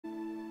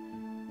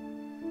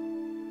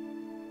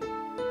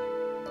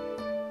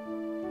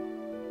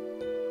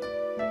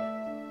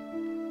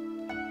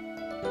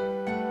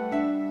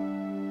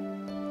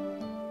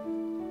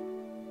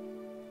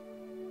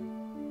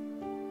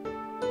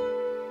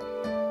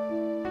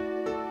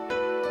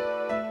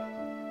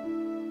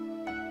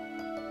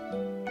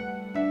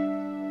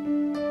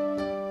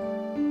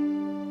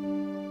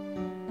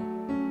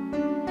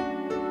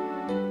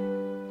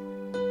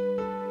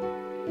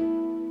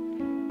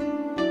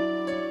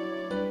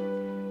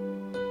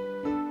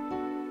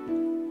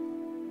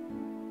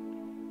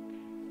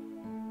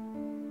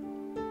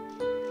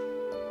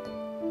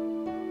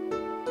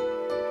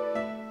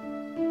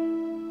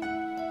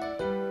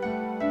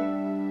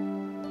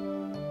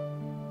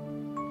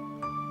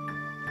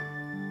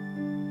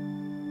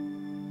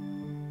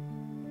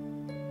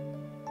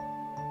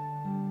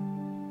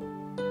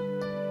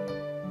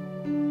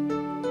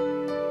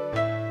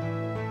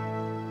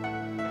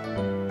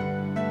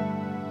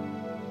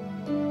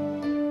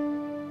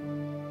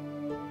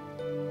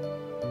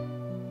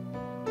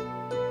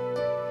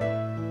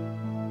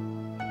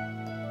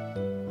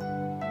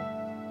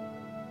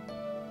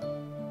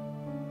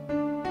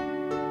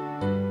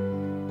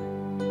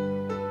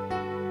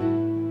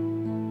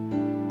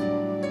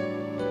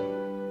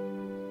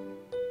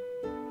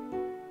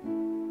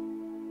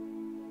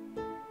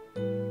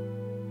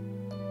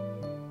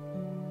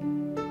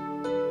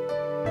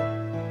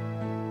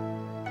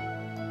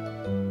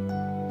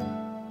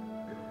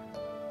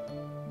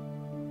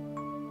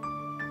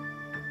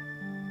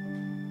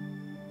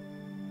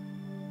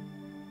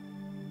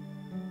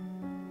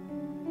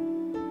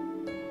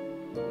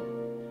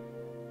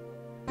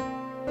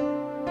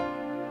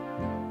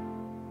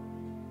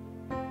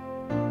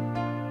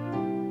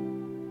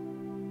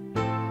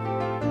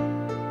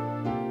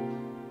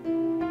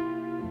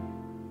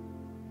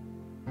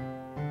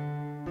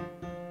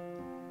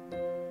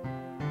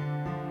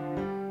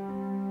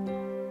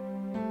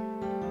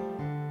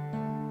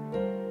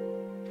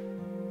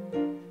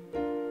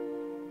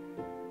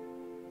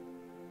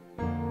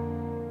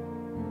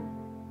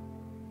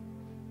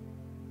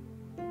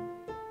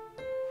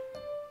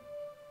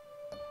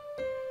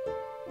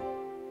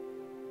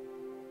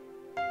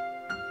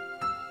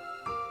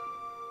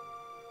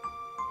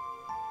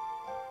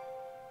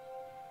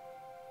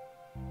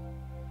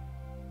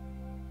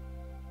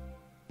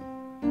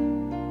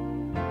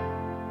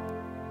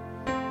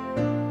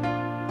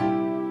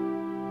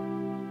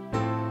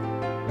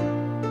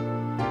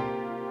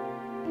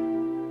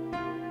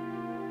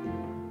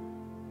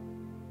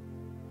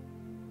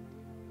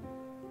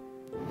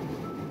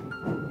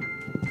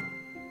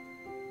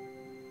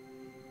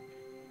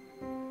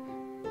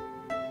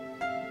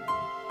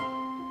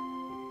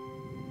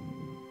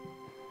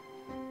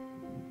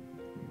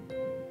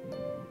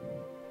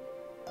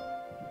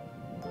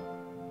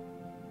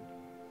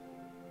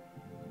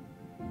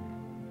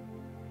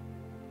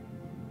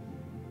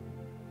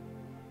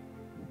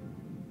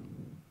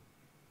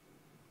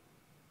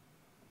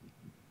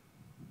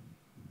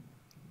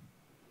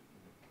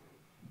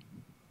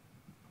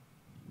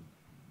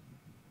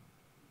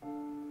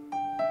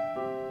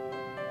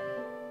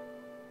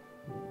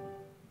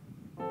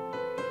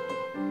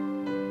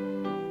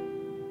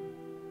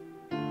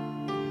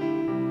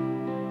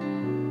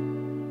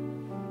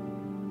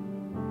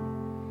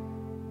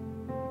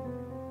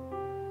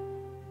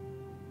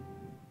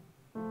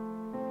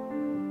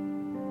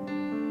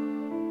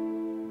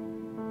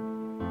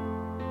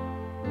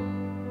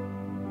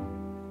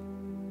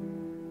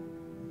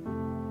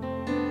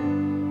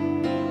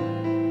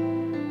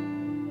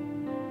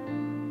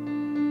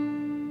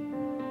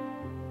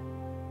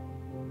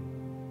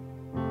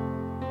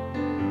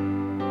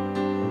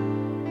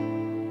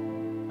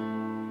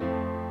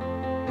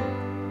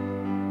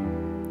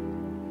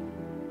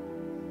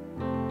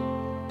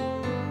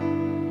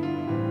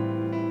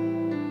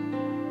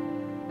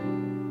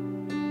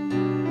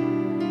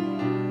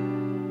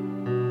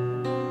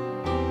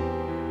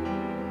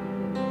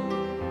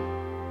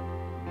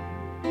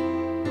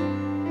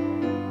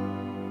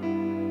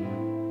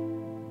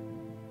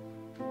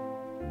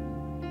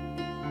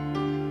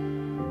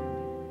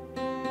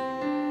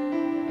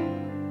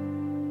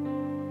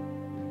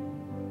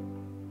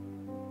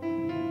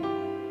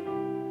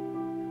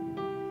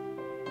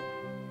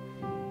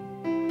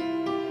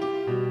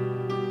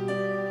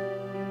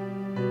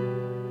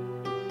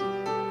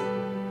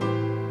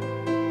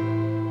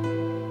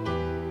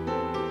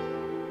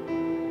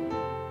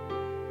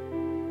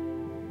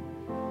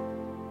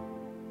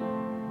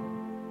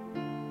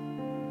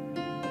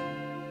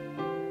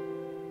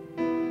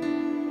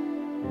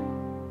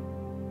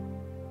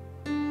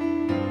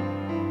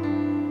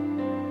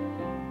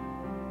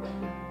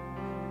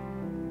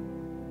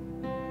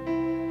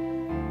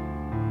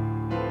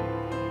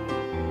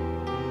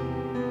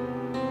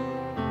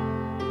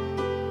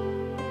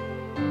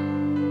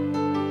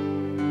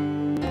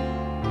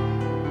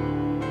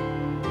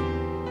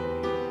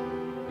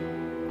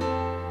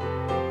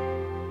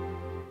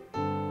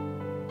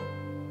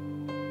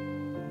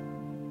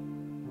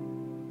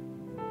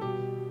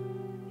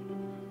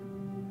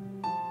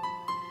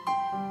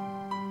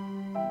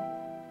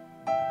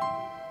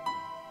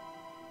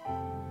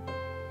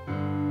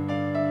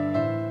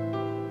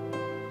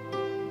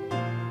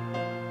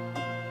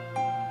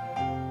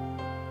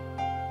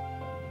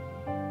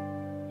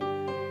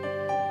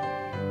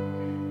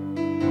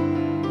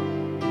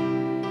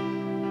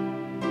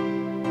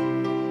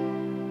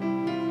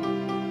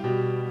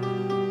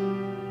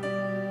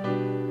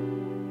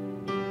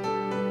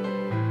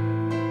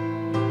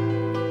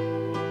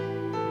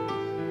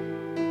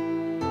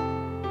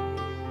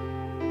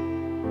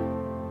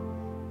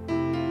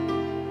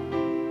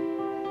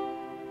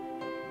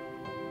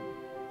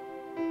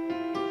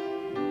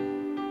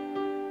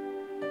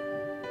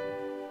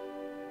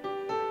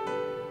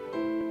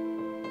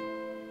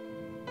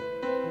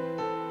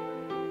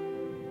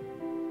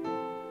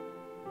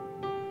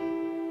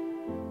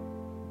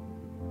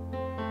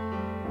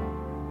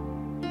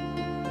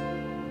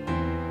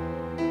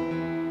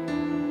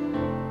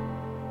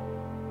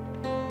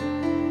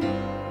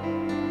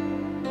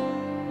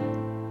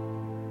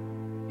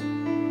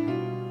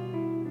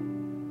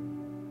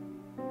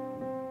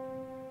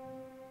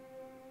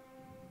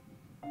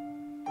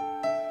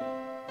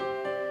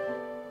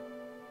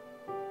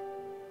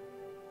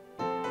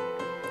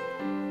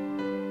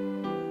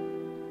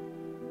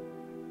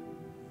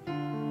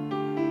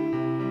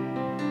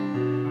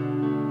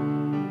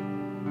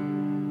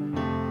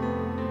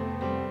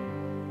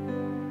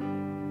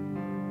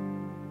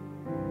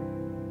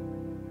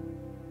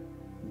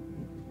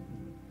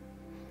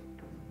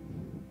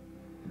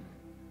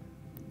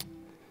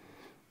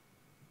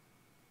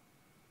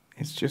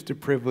It's just a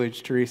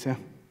privilege, Teresa,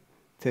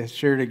 to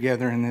share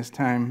together in this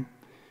time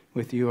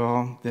with you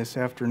all this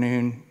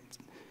afternoon,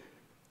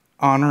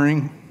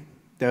 honoring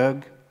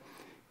Doug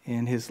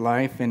and his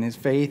life and his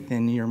faith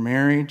and your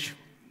marriage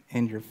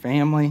and your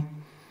family.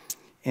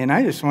 And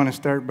I just want to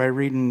start by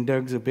reading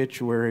Doug's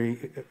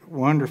obituary.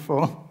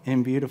 Wonderful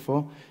and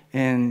beautiful.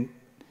 And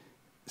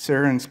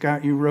Sara and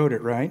Scott, you wrote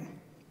it, right?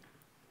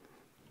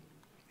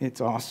 It's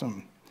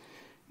awesome.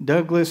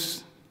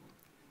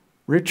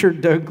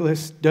 Richard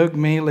Douglas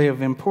Maley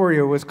of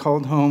Emporia was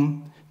called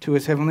home to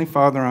his Heavenly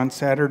Father on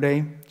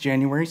Saturday,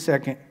 January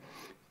 2nd,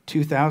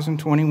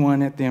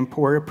 2021 at the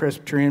Emporia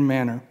Presbyterian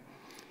Manor.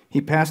 He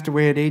passed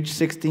away at age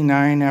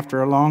 69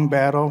 after a long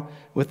battle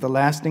with the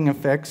lasting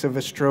effects of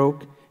a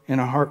stroke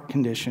and a heart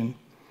condition.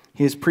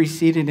 He is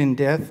preceded in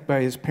death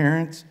by his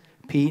parents,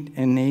 Pete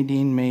and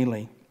Nadine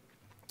Maley.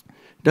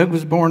 Doug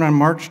was born on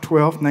March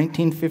 12,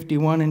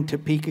 1951 in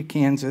Topeka,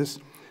 Kansas,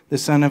 the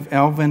son of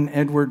Alvin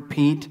Edward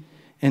Pete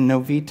and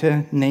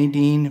Noveita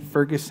Nadine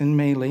Furgason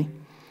Maley.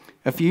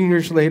 A few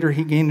years later,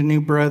 he gained a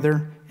new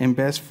brother and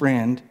best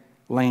friend,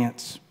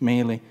 Lance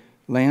Maley.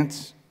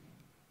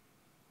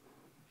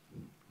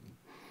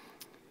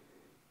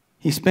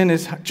 He spent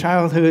his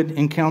childhood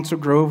in Council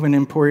Grove and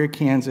Emporia,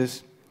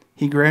 Kansas.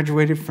 He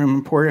graduated from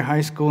Emporia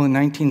High School in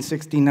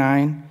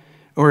 1969,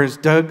 or as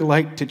Doug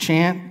liked to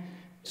chant,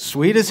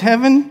 "Sweet as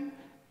heaven,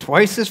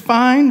 twice as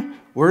fine,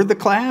 we're the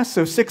class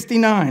of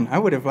 69. I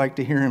would have liked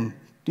to hear him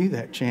do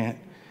that chant.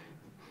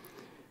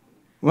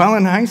 While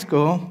in high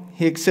school,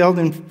 he excelled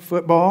in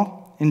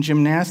football and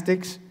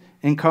gymnastics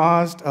and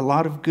caused a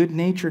lot of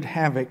good-natured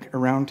havoc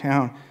around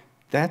town.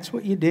 That's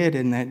what you did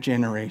in that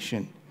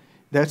generation.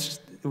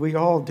 We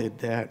all did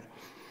that.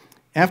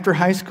 After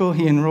high school,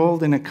 he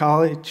enrolled in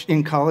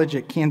college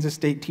at Kansas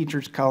State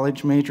Teachers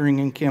College, majoring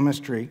in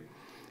chemistry.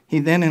 He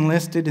then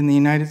enlisted in the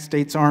United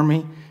States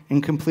Army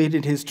and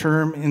completed his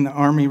term in the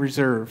Army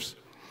Reserves.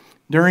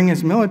 During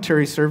his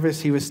military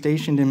service, he was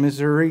stationed in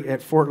Missouri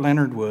at Fort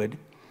Leonard Wood.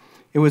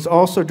 It was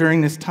also during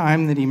this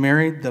time that he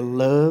married the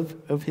love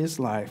of his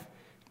life,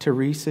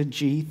 Teresa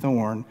G.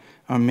 Thorne,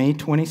 on May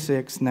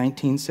 26,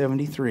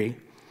 1973,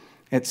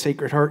 at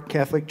Sacred Heart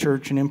Catholic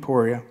Church in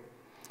Emporia.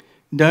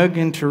 Doug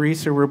and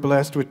Teresa were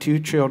blessed with 2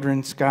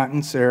 children, Scott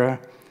and Sara,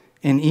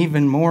 and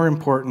even more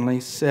importantly,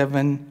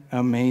 7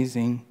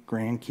 amazing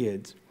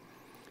grandkids.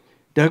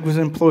 Doug was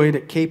employed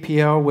at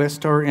KPL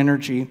Westar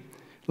Energy.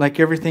 Like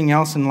everything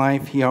else in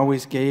life, he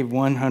always gave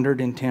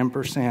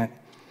 110%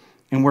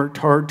 and worked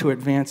hard to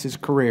advance his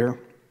career.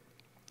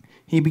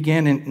 He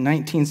began in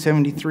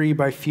 1973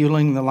 by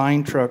fueling the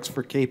line trucks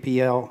for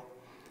KPL.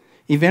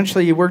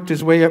 Eventually, he worked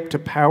his way up to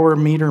power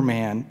meter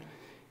man.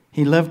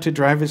 He loved to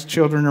drive his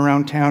children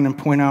around town and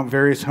point out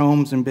various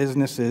homes and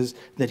businesses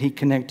that he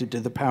connected to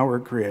the power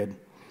grid.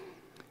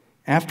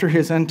 After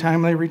his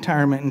untimely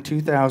retirement in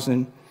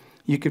 2000,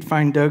 you could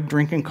find Doug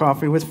drinking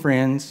coffee with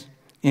friends,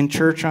 in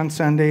church on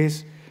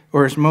Sundays,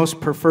 or his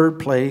most preferred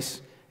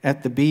place,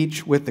 at the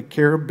beach with a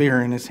Carib beer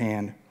in his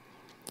hand.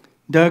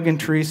 Doug and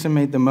Teresa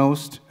made the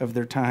most of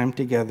their time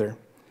together.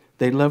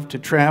 They loved to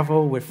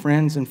travel with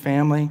friends and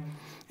family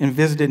and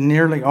visited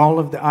nearly all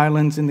of the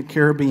islands in the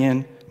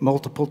Caribbean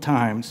multiple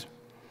times.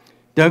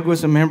 Doug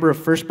was a member of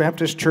First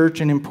Baptist Church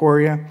in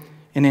Emporia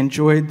and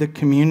enjoyed the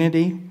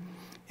community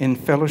and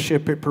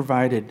fellowship it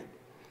provided.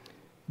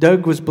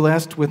 Doug was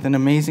blessed with an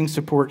amazing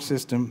support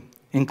system,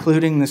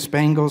 including the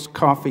Spangles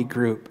Coffee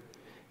Group.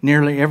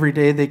 Nearly every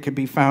day they could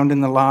be found in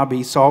the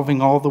lobby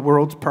solving all the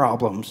world's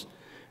problems,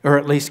 or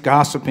at least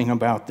gossiping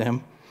about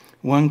them,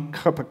 1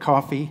 cup of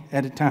coffee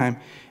at a time.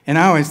 And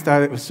I always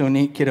thought it was so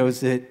neat,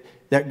 kiddos,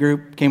 that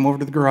group came over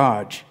to the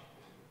garage.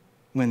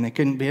 When they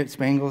couldn't be at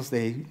Spangles,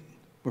 they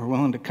were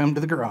willing to come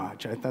to the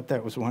garage. I thought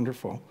that was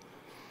wonderful.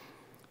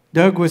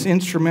 Doug was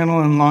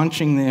instrumental in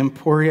launching the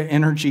Emporia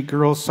Energy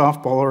Girls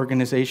Softball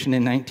Organization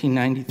in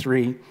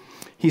 1993.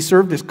 He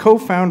served as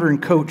co-founder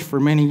and coach for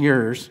many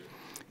years.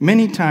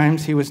 Many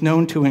times he was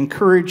known to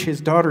encourage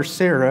his daughter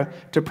Sara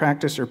to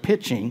practice her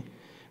pitching,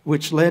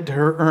 which led to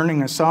her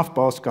earning a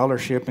softball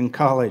scholarship in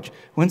college.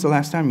 When's the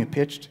last time you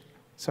pitched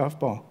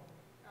softball?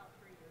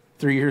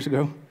 3 years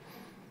ago.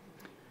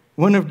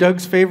 One of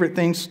Doug's favorite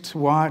things to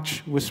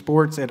watch was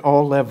sports at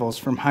all levels,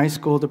 from high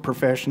school to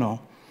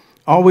professional.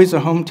 Always a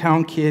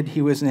hometown kid,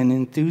 he was an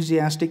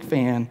enthusiastic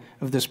fan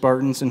of the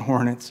Spartans and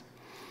Hornets.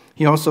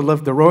 He also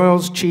loved the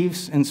Royals,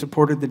 Chiefs, and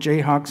supported the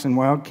Jayhawks and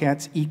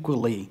Wildcats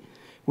equally,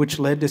 which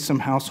led to some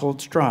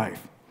household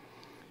strife.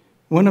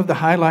 One of the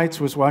highlights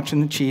was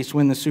watching the Chiefs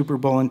win the Super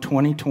Bowl in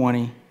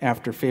 2020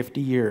 after 50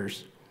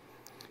 years.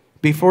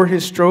 Before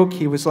his stroke,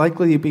 he was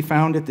likely to be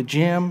found at the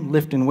gym,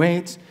 lifting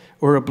weights,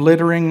 or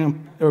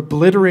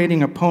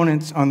obliterating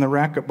opponents on the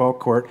racquetball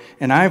court,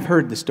 and I've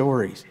heard the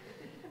stories.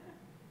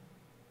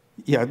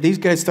 Yeah, these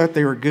guys thought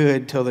they were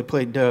good till they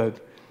played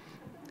Doug.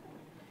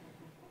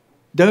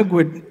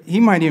 He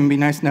might even be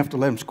nice enough to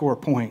let him score a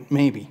point,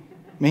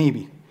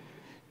 maybe.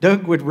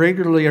 Doug would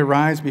regularly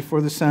arise before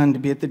the sun to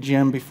be at the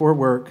gym before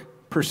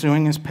work,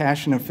 pursuing his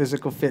passion of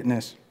physical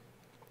fitness.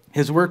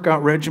 His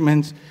workout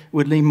regimens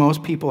would leave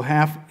most people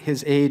half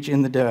his age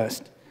in the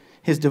dust.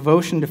 His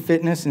devotion to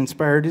fitness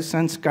inspired his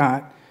son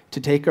Scott to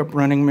take up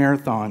running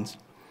marathons.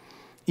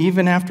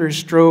 Even after his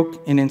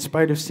stroke, and in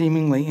spite of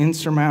seemingly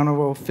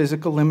insurmountable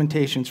physical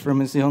limitations from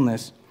his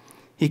illness,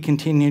 he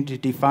continued to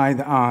defy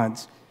the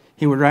odds.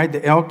 He would ride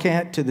the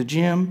L-Cat to the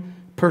gym,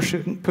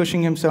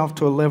 pushing himself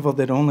to a level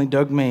that only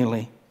Doug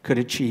Maley could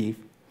achieve.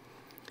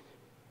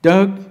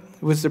 Doug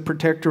was the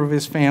protector of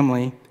his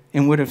family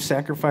and would have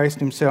sacrificed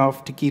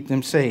himself to keep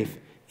them safe.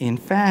 In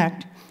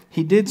fact,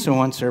 he did so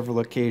on several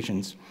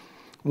occasions.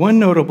 One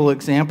notable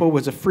example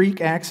was a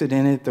freak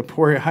accident at the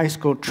Emporia High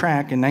School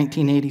track in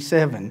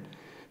 1987.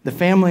 The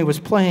family was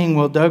playing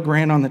while Doug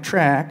ran on the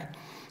track,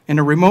 and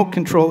a remote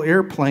control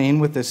airplane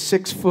with a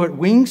 6-foot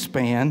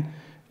wingspan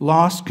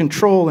lost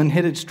control and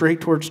headed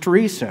straight towards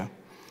Teresa.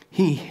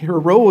 He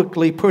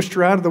heroically pushed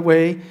her out of the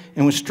way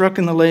and was struck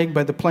in the leg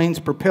by the plane's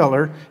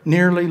propeller,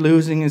 nearly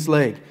losing his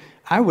leg.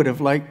 I would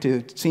have liked to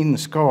have seen the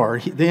scar.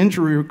 The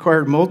injury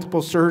required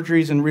multiple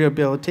surgeries and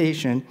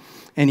rehabilitation,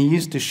 and he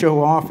used to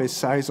show off his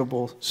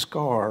sizable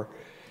scar,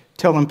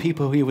 telling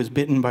people he was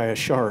bitten by a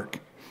shark,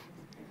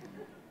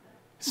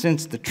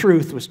 since the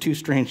truth was too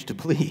strange to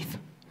believe.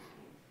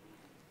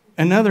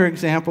 Another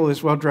example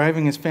is while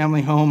driving his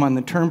family home on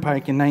the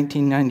turnpike in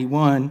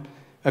 1991,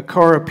 a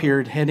car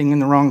appeared heading in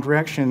the wrong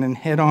direction, and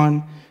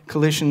head-on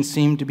collisions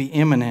seemed to be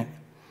imminent.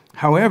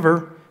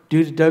 However,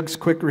 due to Doug's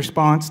quick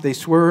response, they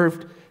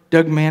swerved.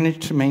 Doug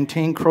managed to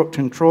maintain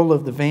control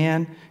of the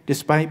van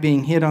despite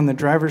being hit on the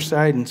driver's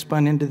side and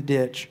spun into the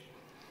ditch.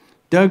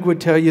 Doug would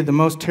tell you the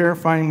most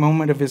terrifying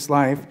moment of his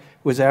life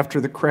was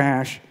after the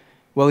crash,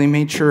 while he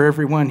made sure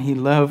everyone he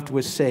loved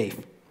was safe.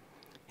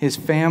 His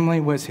family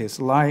was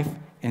his life,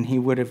 and he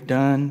would have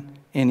done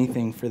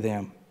anything for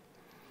them.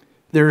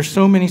 There are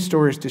so many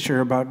stories to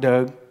share about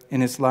Doug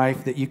and his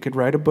life that you could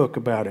write a book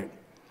about it.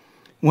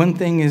 One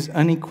thing is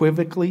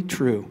unequivocally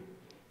true.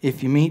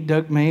 If you met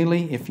Doug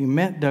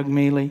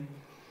Maley,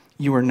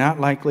 you are not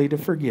likely to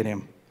forget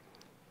him.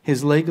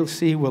 His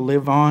legacy will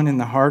live on in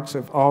the hearts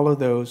of all of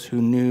those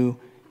who knew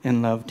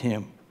and loved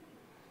him.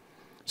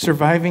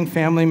 Surviving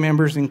family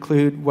members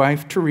include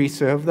wife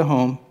Teresa of the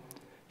home,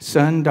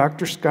 son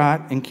Dr.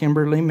 Scott and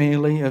Kimberly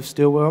Maley of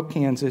Stillwell,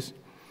 Kansas,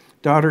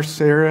 daughters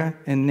Sara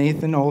and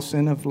Nathan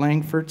Olson of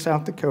Langford,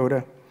 South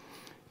Dakota,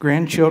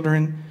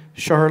 grandchildren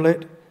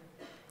Charlotte,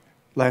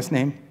 last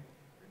name?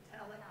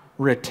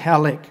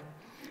 Retallick,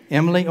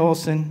 Emily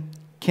Olson,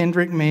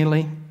 Kendrick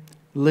Maley,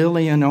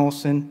 Lillian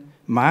Olson,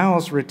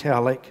 Miles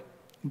Retallick,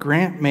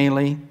 Grant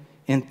Maley,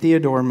 and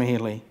Theodore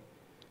Maley,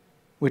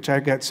 which I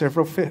got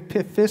several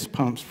fist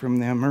pumps from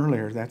them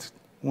earlier. That's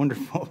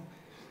wonderful.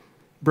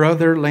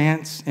 Brother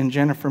Lance and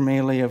Jennifer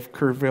Maley of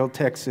Kerrville,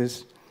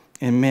 Texas,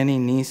 and many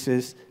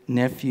nieces,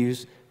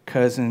 nephews,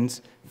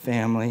 cousins,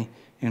 family,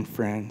 and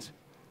friends.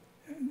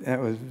 That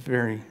was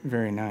very,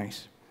 very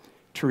nice.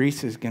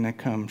 Teresa's going to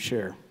come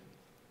share.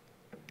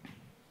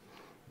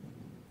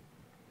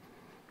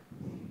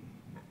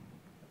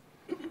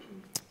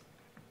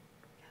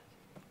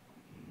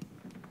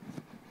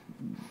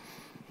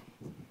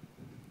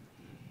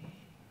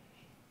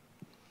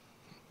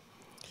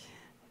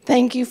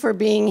 Thank you for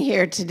being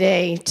here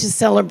today to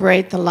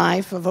celebrate the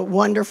life of a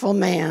wonderful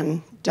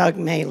man, Doug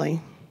Maley.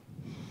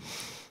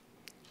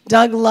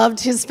 Doug loved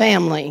his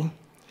family.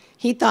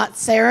 He thought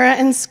Sara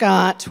and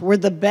Scott were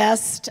the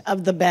best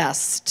of the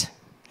best.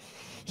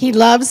 He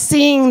loved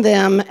seeing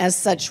them as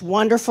such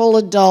wonderful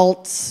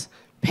adults,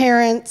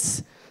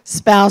 parents,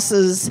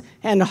 spouses,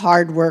 and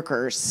hard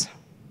workers.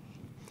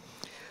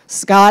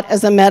 Scott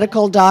as a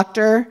medical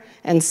doctor,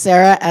 and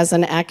Sara as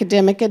an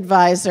academic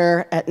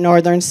advisor at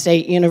Northern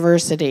State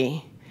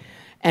University.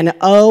 And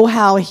oh,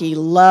 how he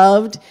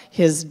loved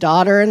his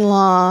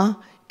daughter-in-law,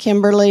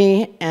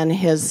 Kimberly, and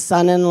his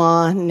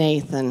son-in-law,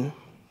 Nathan.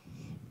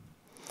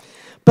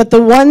 But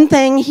the one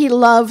thing he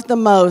loved the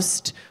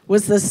most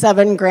was the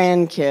 7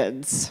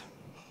 grandkids.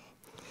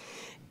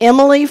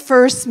 Emily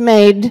first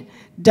made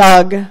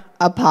Doug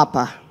a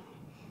papa.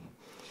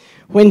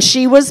 When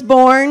she was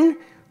born,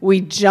 we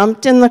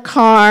jumped in the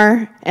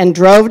car and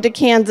drove to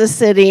Kansas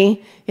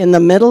City in the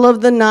middle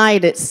of the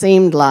night, it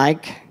seemed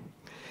like,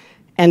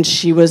 and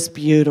she was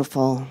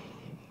beautiful.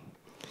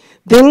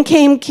 Then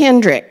came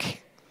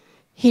Kendrick.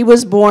 He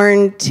was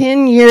born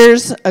 10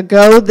 years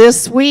ago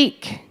this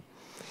week.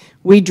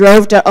 We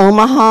drove to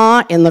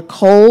Omaha in the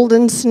cold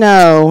and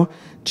snow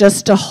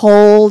just to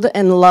hold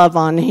and love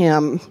on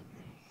him.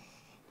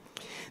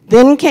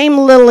 Then came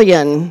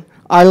Lillian,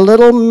 our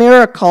little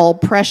miracle,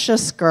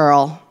 precious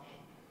girl.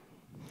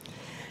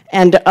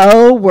 And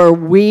oh, were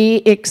we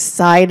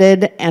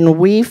excited, and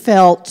we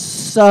felt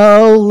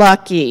so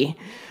lucky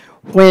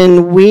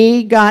when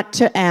we got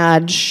to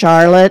add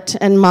Charlotte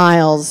and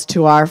Miles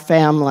to our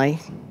family.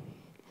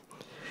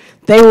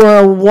 They were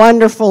a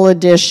wonderful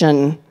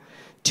addition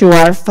to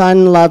our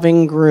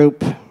fun-loving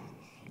group.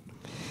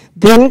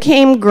 Then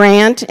came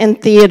Grant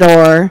and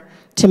Theodore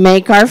to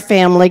make our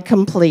family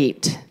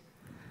complete.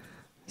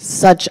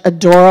 Such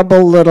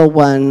adorable little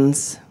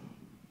ones.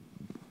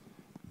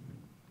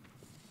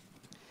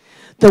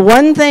 The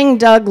one thing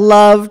Doug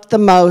loved the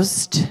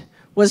most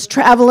was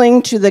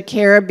traveling to the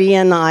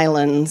Caribbean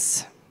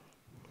islands.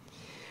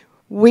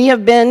 We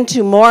have been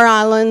to more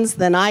islands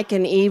than I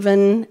can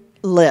even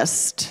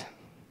list.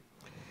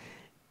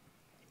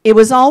 It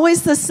was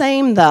always the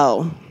same,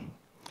 though.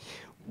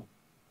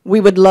 We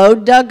would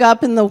load Doug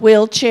up in the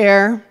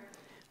wheelchair.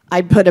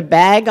 I'd put a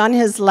bag on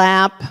his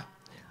lap.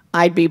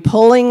 I'd be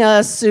pulling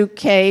a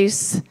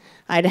suitcase.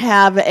 I'd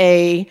have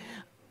a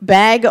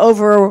bag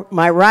over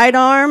my right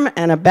arm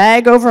and a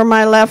bag over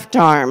my left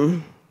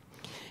arm.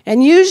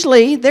 And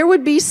usually there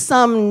would be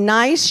some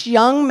nice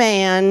young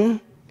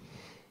man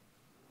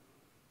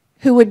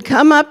who would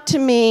come up to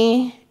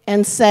me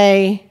and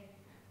say,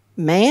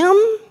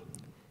 "Ma'am,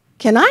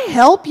 can I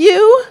help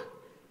you?"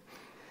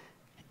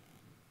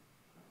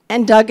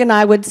 And Doug and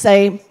I would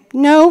say,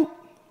 "No,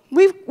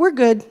 we're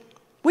good.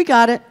 We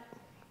got it."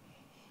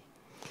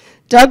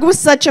 Doug was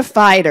such a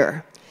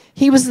fighter.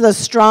 He was the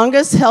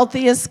strongest,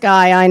 healthiest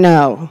guy I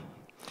know.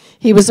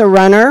 He was a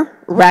runner,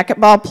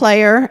 racquetball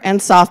player, and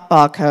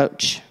softball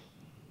coach.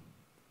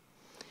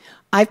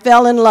 I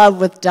fell in love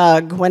with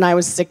Doug when I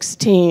was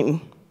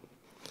 16,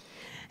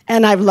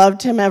 and I've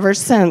loved him ever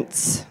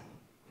since.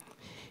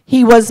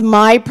 He was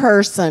my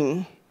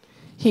person.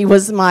 He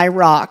was my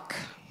rock.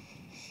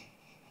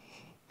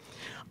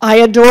 I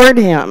adored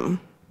him.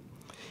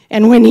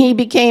 And when he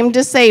became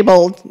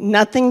disabled,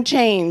 nothing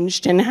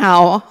changed in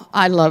how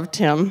I loved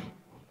him.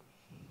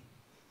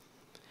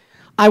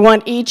 I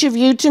want each of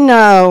you to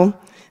know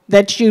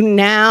that you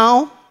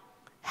now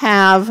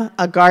have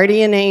a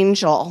guardian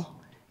angel,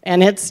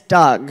 and it's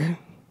Doug.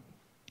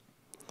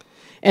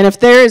 And if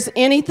there is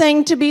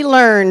anything to be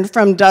learned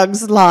from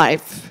Doug's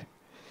life,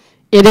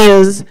 it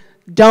is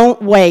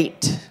don't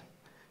wait.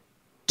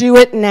 Do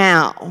it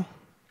now.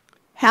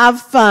 Have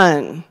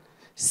fun.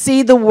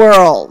 See the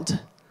world.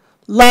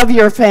 Love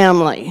your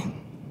family.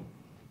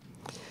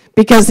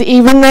 Because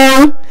even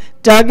though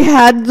Doug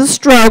had the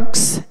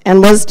strokes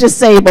and was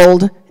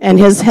disabled and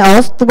his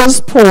health was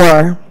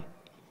poor,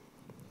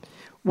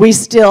 we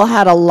still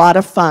had a lot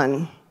of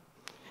fun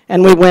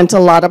and we went a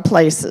lot of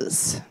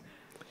places.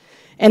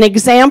 An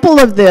example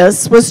of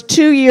this was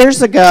 2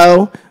 years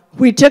ago.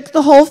 We took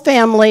the whole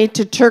family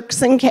to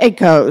Turks and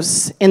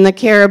Caicos in the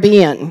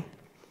Caribbean.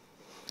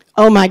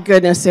 Oh my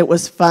goodness, it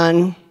was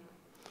fun.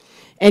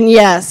 And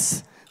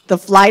yes, the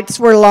flights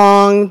were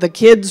long, the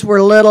kids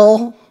were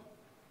little,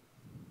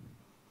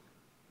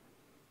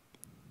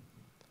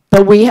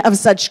 but we have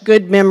such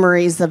good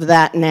memories of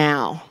that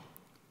now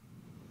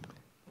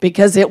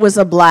because it was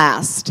a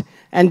blast,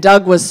 and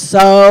Doug was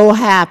so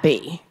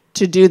happy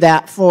to do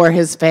that for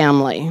his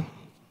family.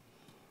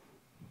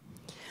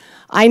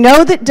 I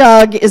know that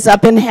Doug is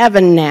up in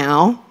heaven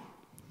now,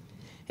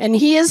 and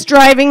he is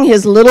driving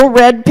his little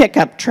red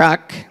pickup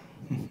truck.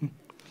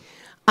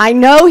 I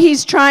know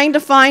he's trying to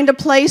find a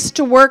place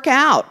to work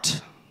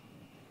out.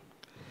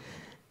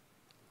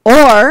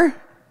 Or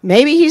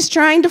maybe he's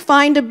trying to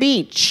find a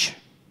beach.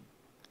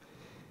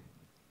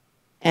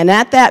 And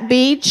at that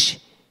beach,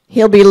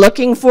 he'll be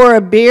looking for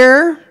a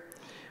beer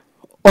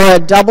or a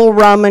double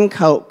rum and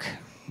Coke.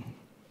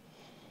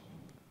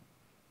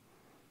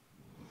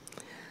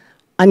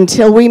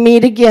 Until we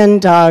meet again,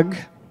 Doug,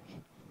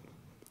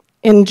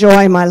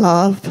 enjoy, my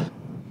love.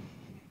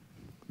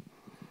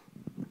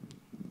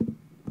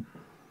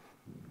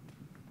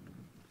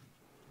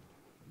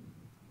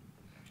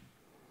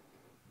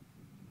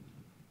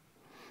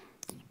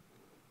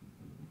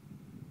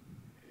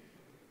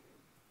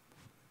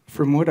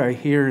 From what I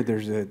hear,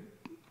 there's a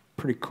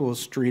pretty cool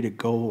street of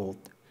gold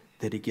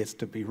that he gets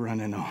to be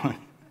running on.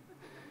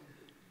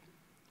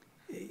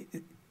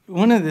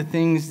 One of the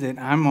things that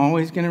I'm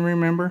always going to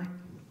remember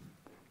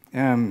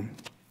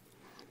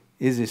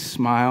is his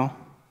smile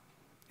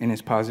and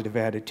his positive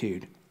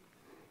attitude,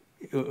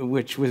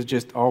 which was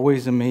just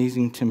always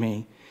amazing to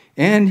me.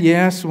 And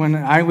yes, when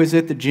I was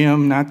at the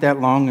gym not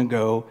that long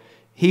ago,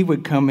 he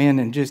would come in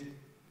and just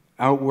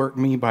outwork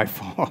me by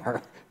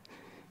far.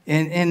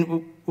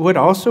 And what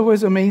also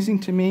was amazing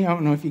to me, I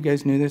don't know if you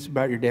guys knew this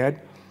about your dad,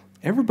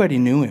 everybody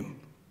knew him.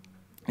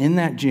 In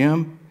that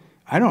gym,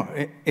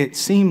 it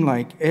seemed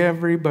like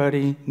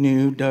everybody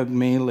knew Doug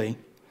Maley.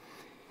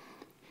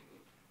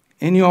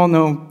 And you all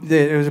know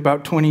that it was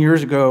about 20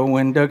 years ago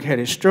when Doug had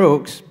his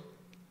strokes.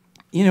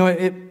 You know,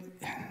 it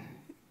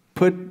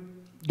put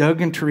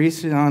Doug and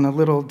Teresa on a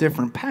little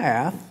different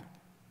path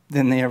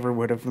than they ever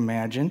would have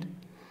imagined.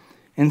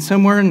 And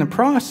somewhere in the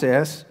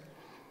process,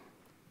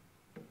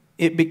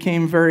 it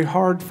became very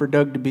hard for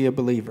Doug to be a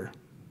believer.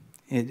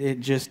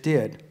 It just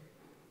did.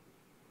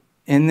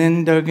 And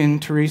then Doug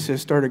and Teresa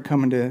started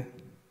coming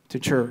to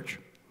church.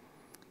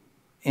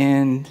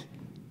 And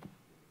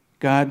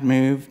God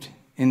moved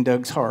in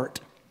Doug's heart.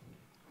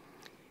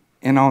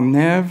 And I'll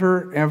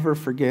never, ever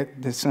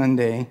forget the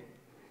Sunday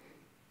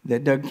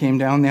that Doug came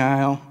down the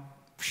aisle,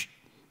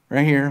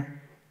 right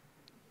here,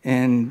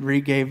 and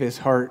regave his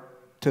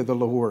heart to the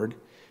Lord.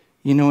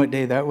 You know what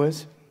day that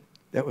was?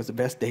 That was the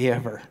best day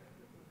ever.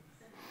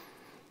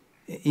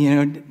 You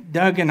know,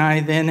 Doug and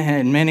I then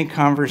had many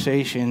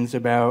conversations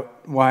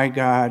about why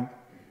God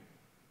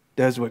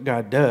does what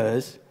God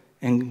does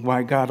and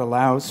why God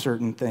allows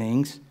certain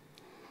things,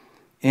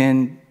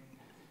 and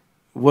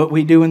what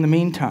we do in the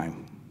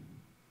meantime,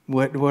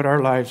 what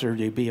our lives are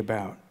to be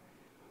about.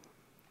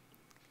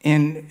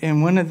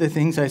 And one of the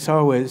things I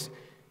saw was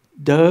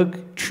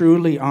Doug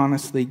truly,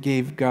 honestly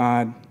gave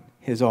God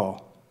his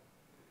all.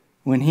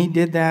 When he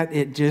did that,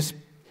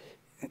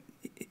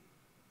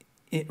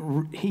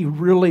 he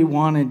really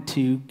wanted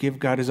to give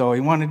God his all.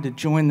 He wanted to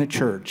join the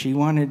church. He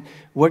wanted,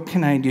 what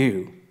can I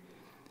do?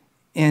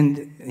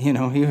 And, he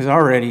was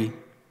already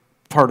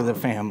part of the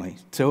family,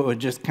 so it was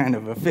just kind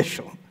of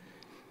official.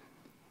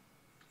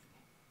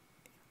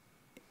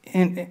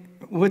 And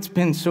what's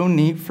been so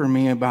neat for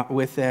me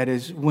with that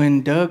is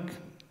when Doug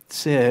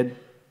said,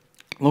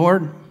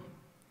 Lord,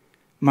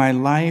 my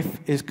life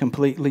is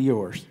completely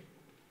yours.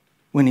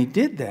 When he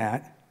did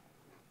that,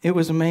 it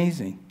was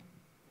amazing.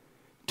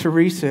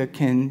 Teresa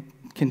can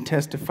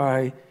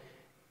testify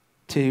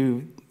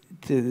to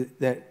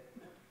that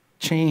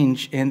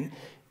change, and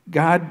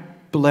God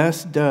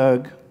blessed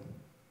Doug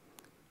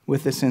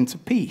with a sense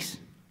of peace.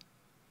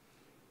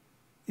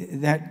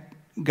 That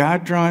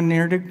God drawn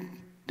near to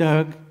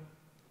Doug,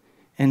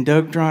 and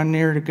Doug drawn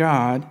near to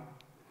God,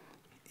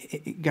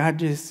 God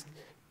just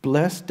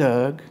blessed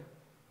Doug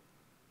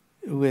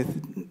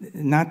with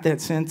not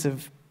that sense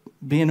of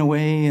being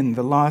away and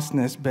the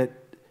lostness, but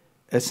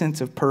a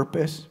sense of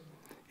purpose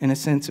and a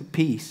sense of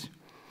peace.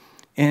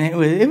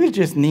 And it was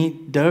just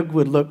neat. Doug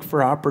would look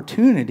for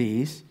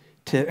opportunities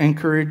to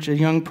encourage a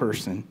young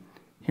person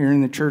here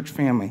in the church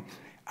family.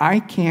 I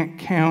can't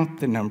count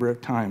the number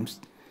of times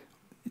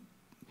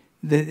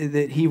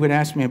that he would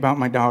ask me about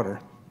my daughter.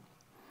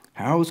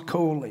 How's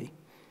Coley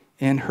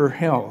and her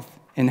health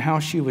and how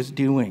she was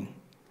doing?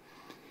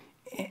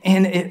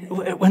 And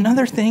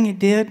another thing it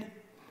did,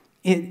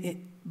 it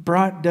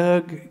brought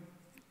Doug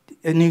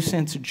a new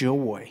sense of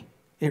joy.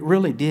 It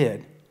really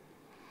did.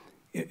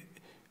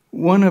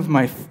 One of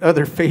my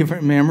other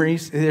favorite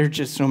memories, there's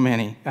just so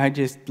many. I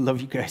just love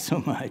you guys so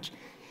much.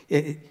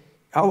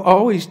 I'll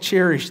always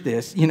cherish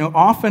this.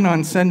 Often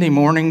on Sunday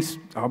mornings,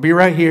 I'll be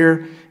right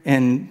here,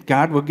 and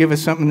God will give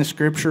us something in the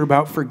Scripture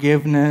about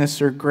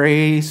forgiveness or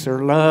grace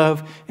or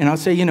love, and I'll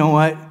say, you know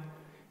what?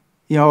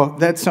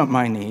 That's something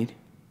I need.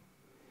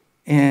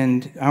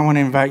 And I want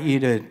to invite you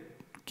to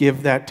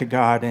give that to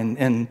God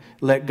and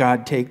let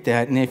God take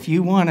that. And if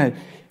you want to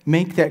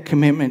make that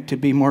commitment to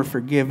be more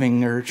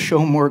forgiving or show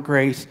more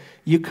grace,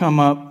 you come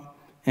up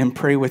and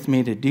pray with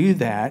me to do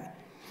that.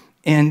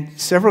 And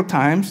several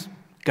times,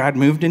 God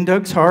moved in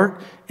Doug's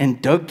heart, and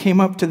Doug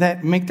came up to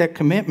make that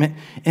commitment,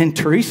 and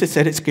Teresa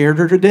said it scared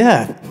her to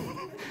death.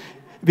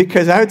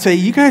 Because I would say,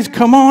 you guys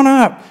come on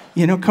up,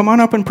 come on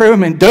up and pray with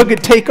me, and Doug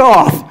would take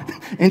off.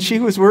 And she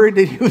was worried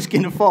that he was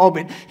going to fall,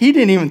 but he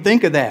didn't even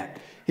think of that.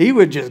 He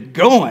was just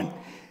going.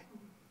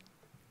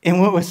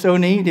 And what was so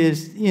neat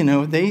is,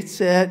 they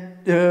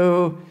sat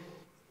 2/3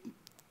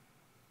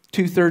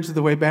 of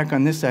the way back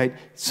on this side.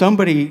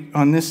 Somebody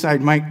on this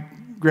side might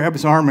grab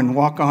his arm and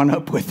walk on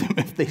up with him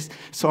if they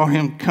saw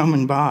him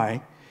coming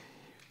by.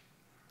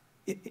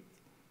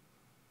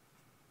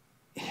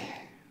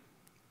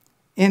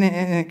 And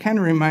it kind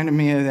of reminded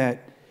me of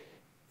that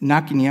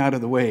knocking you out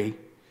of the way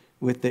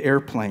with the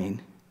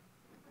airplane.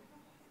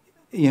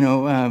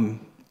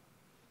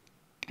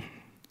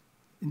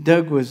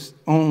 Doug was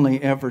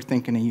only ever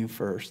thinking of you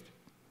first.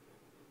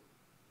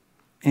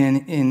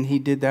 And he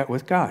did that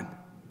with God.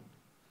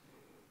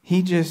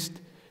 He just,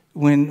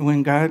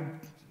 when God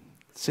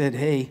said,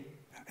 hey,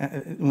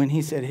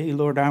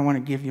 Lord, I want to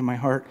give you my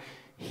heart,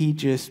 he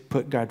just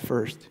put God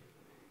first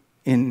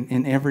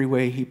in every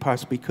way he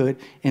possibly could.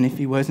 And if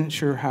he wasn't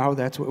sure how,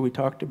 that's what we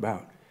talked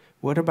about.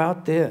 What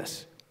about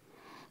this?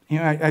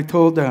 I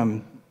told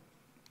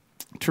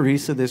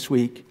Teresa this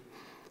week,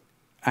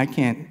 I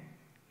can't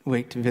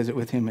wait to visit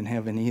with him in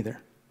heaven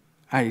either.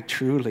 I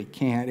truly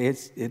can't.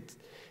 It's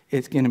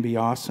going to be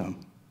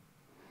awesome.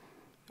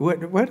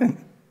 What a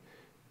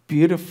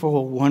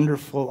beautiful,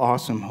 wonderful,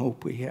 awesome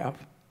hope we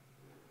have.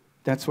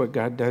 That's what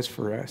God does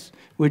for us.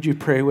 Would you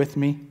pray with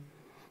me?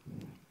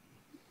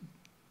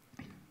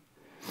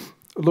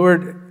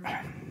 Lord,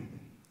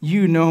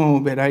 you know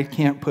that I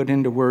can't put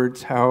into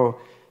words how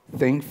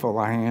thankful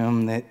I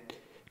am that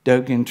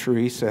Doug and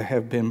Teresa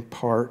have been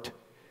part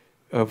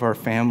of our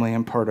family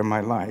and part of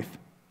my life.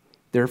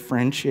 Their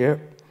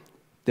friendship,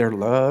 their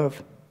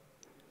love.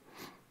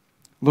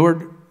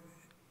 Lord,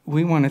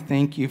 we want to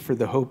thank you for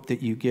the hope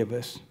that you give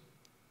us,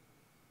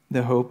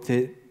 the hope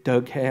that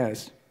Doug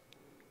has.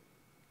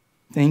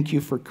 Thank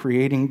you for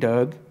creating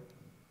Doug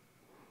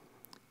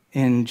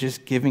and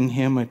just giving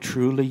him a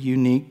truly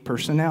unique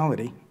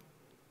personality.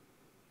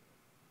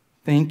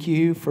 Thank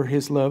you for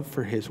his love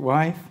for his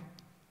wife,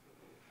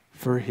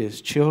 for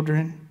his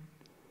children,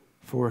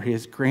 for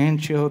his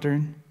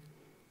grandchildren,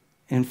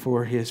 and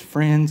for his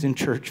friends and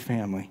church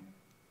family.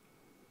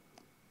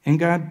 And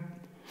God,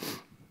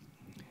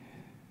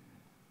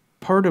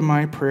 part of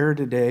my prayer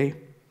today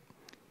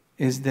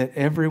is that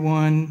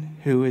everyone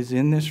who is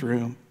in this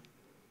room,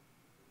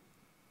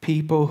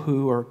 people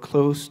who are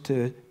close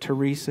to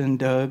Teresa and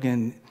Doug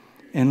and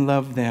and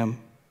love them.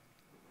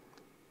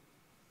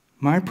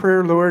 My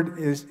prayer, Lord,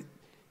 is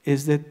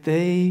that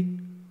they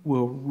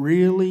will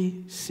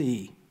really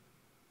see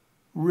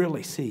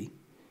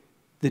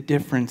the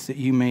difference that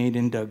you made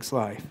in Doug's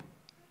life.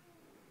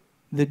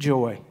 The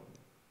joy,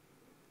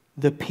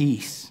 the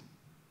peace,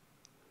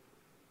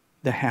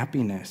 the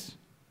happiness.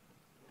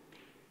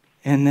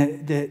 And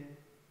that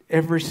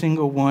every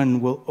single one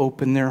will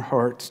open their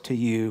hearts to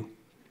you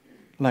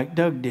like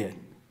Doug did,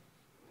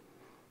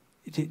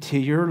 to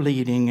your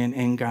leading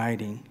and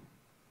guiding.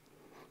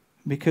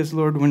 Because,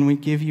 Lord, when we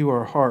give you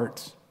our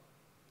hearts,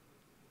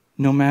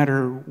 no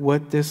matter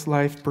what this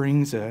life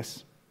brings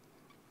us,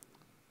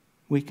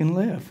 we can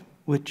live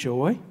with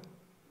joy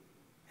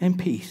and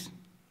peace.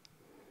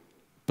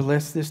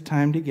 Bless this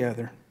time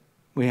together.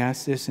 We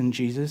ask this in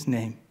Jesus'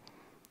 name.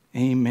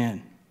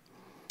 Amen.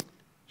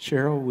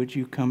 Cheryl, would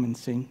you come and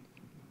sing?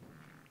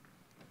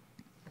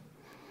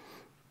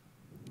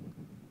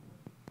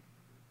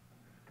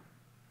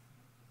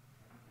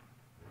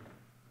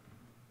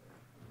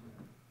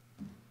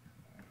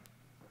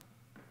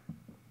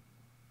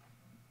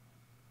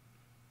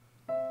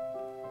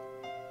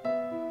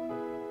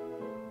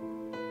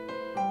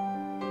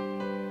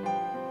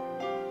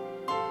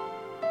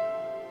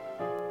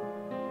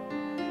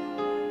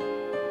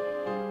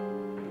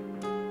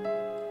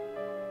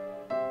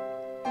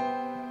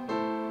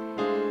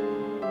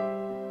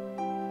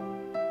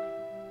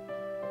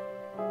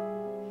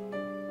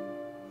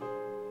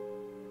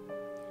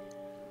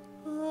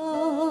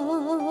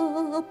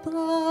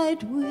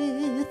 Abide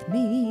with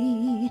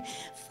me,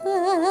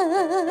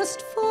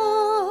 fast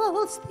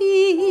falls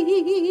the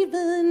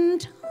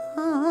eventide.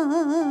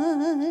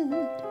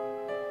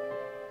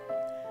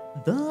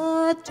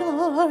 The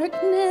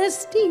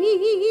darkness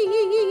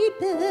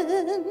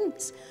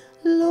deepens,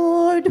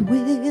 Lord,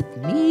 with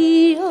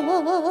me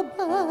abide.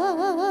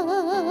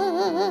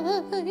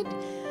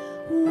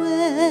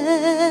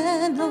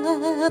 When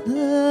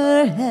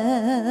other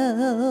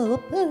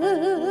helpers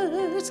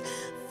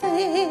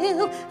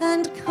fail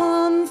and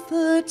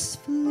comforts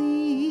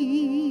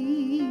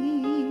flee,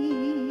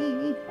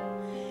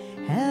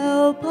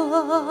 help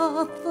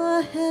of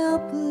the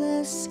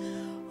helpless,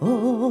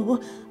 oh,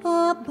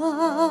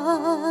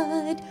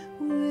 abide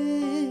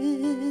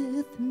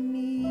with me.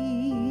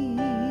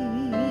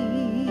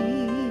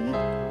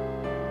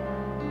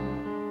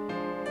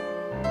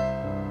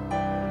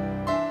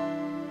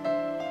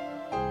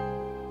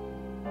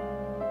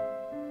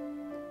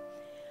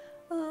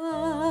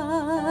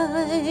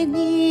 I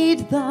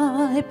need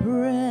thy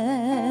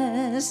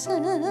presence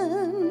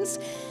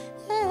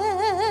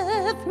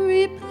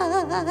every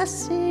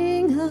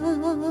passing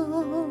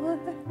hour.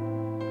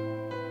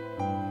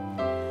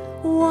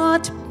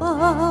 What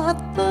but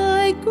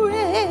thy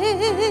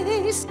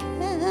grace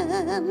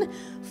can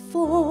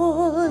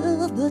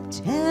foil the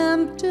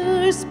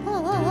tempter's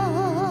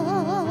power?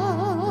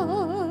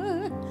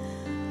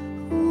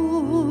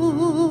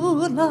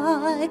 Who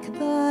like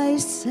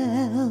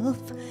thyself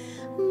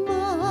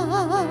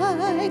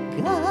my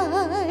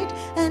guide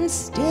and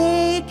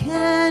stay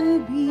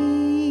can be?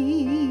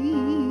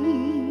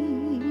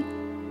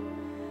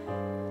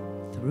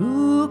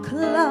 Through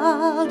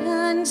cloud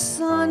and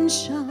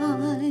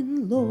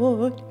sunshine,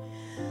 Lord,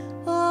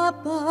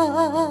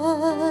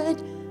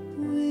 abide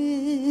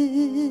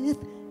with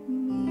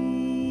me.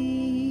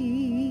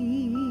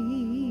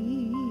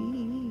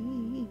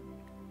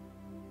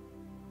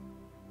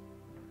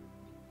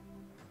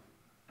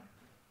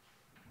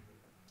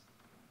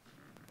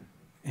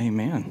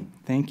 Amen.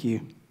 Thank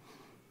you.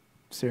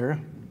 Sara?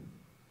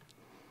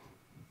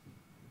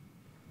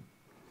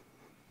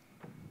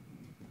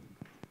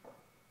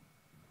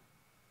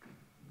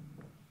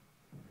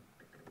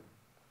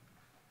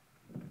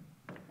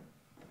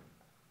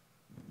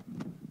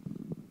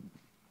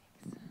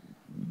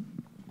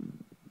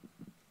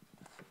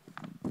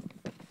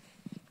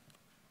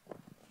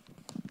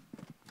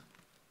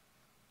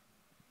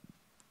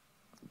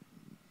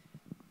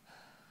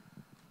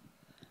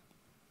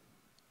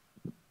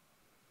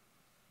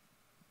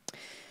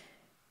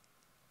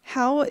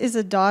 How is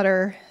a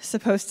daughter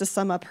supposed to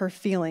sum up her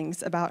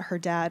feelings about her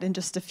dad in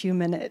just a few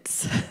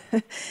minutes?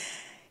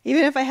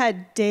 Even if I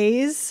had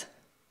days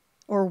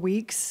or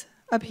weeks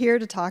up here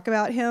to talk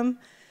about him,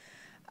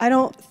 I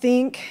don't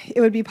think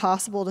it would be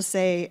possible to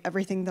say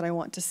everything that I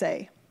want to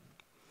say.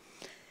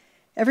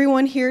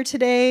 Everyone here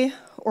today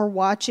or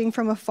watching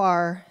from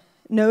afar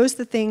knows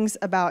the things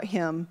about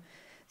him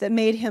that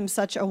made him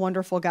such a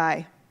wonderful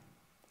guy.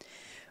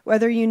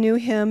 Whether you knew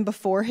him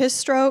before his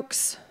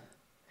strokes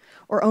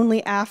or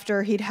only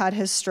after he'd had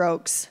his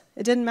strokes,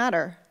 it didn't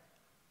matter.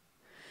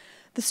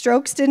 The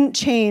strokes didn't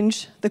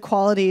change the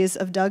qualities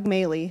of Doug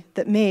Maley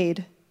that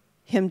made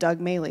him Doug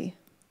Maley.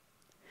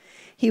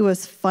 He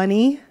was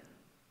funny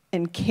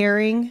and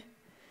caring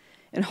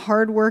and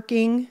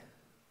hardworking,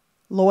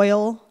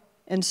 loyal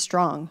and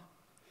strong.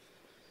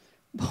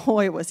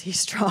 Boy, was he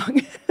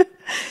strong.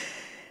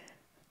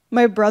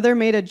 My brother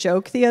made a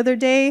joke the other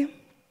day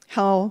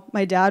how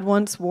my dad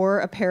once wore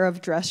a pair of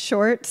dress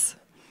shorts.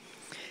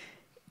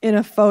 in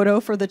a photo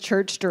for the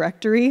church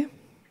directory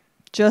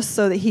just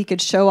so that he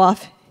could show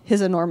off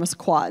his enormous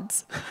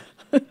quads.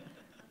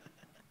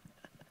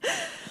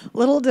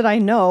 Little did I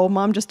know,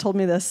 Mom just told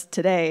me this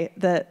today,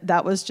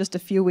 that was just a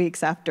few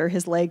weeks after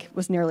his leg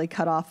was nearly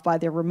cut off by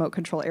the remote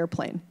control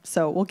airplane.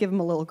 So we'll give him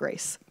a little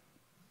grace.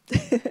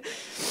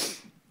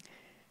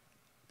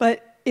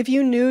 But if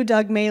you knew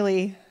Doug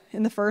Maley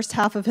in the first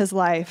half of his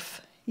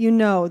life, you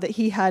know that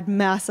he had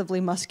massively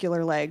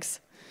muscular legs.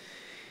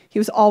 He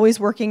was always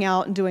working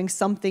out and doing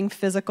something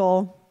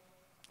physical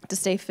to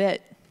stay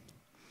fit.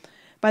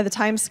 By the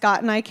time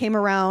Scott and I came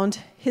around,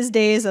 his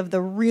days of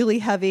the really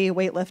heavy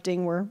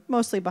weightlifting were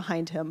mostly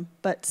behind him,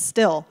 but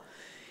still,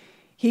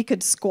 he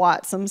could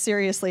squat some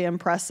seriously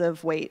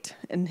impressive weight,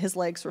 and his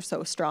legs were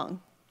so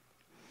strong.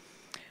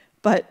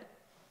 But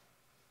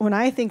when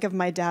I think of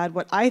my dad,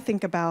 what I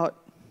think about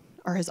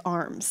are his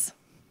arms.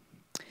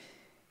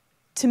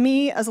 To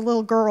me, as a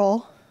little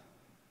girl,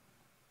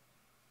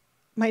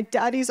 my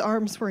daddy's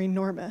arms were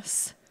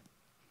enormous.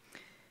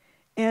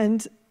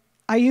 And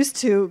I used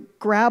to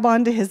grab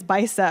onto his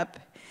bicep,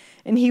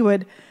 and he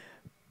would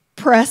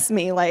press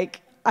me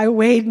like I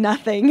weighed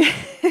nothing.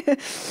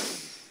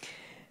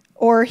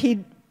 Or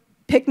he'd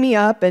pick me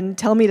up and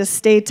tell me to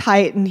stay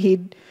tight, and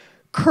he'd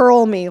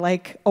curl me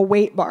like a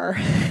weight bar.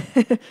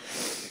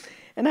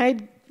 And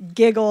I'd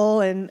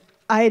giggle, and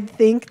I'd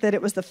think that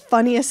it was the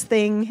funniest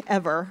thing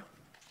ever.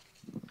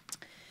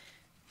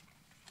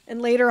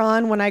 And later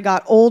on, when I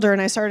got older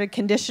and I started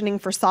conditioning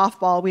for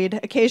softball, we'd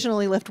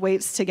occasionally lift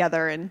weights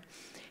together, and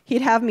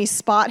he'd have me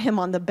spot him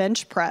on the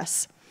bench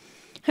press.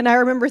 And I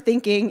remember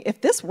thinking, if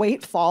this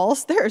weight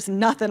falls, there's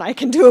nothing I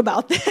can do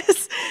about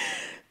this.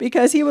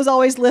 Because he was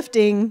always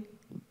lifting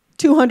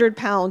 200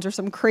 pounds or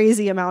some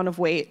crazy amount of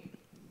weight.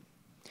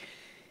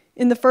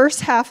 In the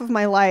first half of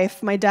my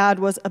life, my dad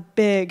was a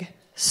big,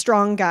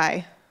 strong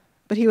guy,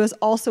 but he was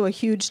also a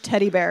huge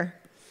teddy bear.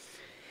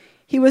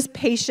 He was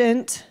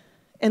patient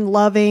and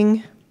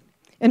loving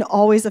and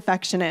always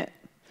affectionate.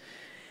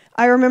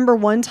 I remember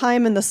one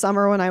time in the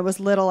summer when I was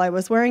little, I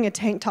was wearing a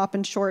tank top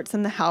and shorts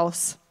in the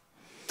house,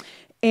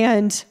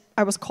 and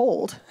I was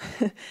cold.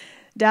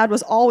 Dad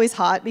was always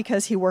hot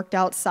because he worked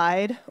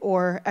outside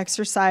or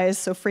exercised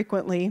so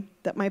frequently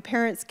that my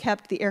parents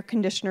kept the air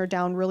conditioner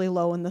down really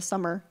low in the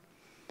summer.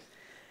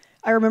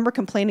 I remember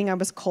complaining I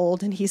was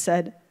cold, and he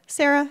said,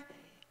 "Sara,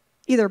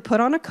 either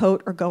put on a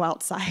coat or go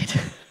outside."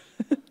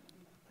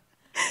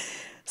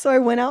 So I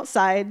went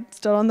outside,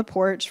 stood on the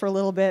porch for a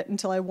little bit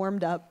until I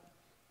warmed up.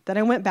 Then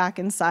I went back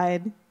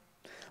inside.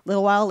 A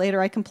little while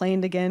later, I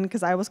complained again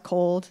because I was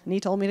cold, and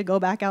he told me to go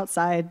back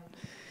outside.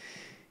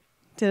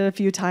 Did it a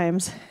few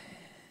times.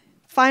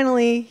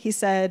 Finally, he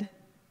said,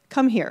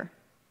 "Come here,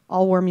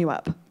 I'll warm you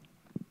up."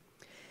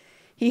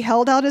 He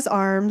held out his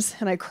arms,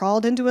 and I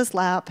crawled into his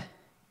lap,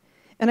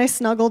 and I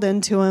snuggled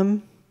into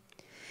him,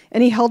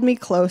 and he held me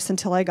close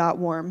until I got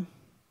warm.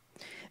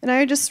 And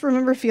I just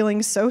remember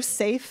feeling so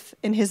safe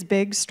in his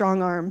big,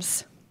 strong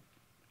arms.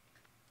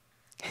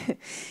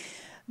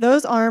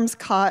 Those arms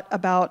caught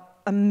about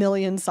 1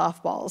 million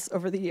softballs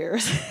over the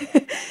years.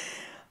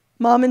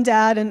 Mom and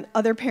Dad and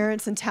other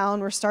parents in town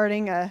were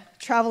starting a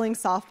traveling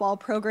softball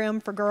program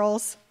for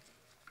girls,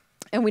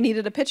 and we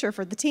needed a pitcher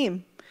for the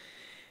team.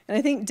 And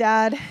I think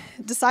Dad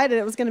decided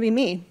it was going to be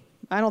me.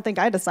 I don't think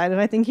I decided,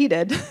 I think he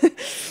did.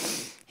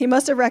 He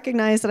must have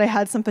recognized that I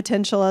had some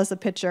potential as a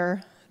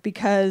pitcher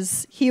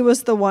because he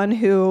was the one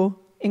who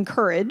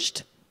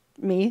encouraged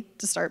me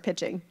to start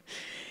pitching.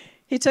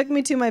 He took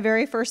me to my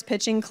very first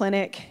pitching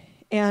clinic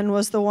and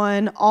was the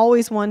one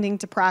always wanting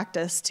to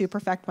practice to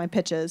perfect my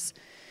pitches.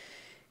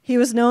 He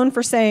was known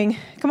for saying,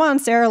 "Come on,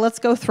 Sara, let's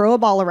go throw a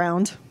ball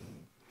around."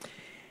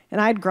 And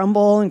I'd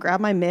grumble and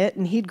grab my mitt,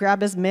 and he'd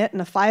grab his mitt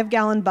and a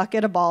 5-gallon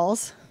bucket of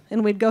balls,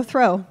 and we'd go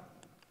throw.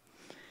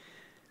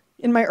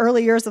 In my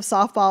early years of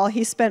softball,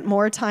 he spent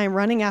more time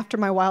running after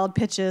my wild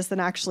pitches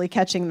than actually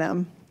catching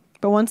them.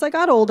 But once I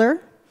got older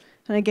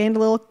and I gained a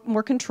little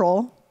more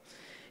control,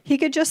 he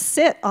could just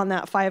sit on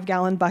that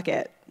 5-gallon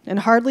bucket and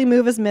hardly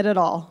move his mitt at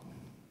all.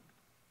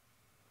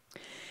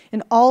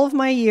 In all of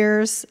my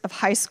years of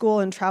high school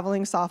and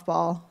traveling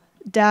softball,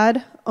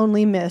 Dad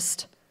only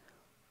missed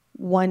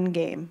 1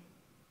 game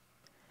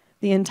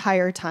the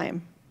entire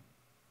time.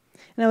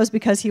 And that was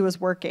because he was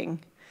working.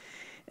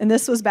 And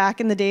this was back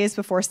in the days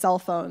before cell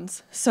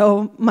phones.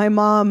 So my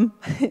mom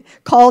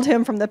called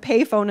him from the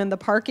payphone in the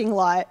parking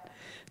lot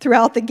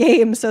throughout the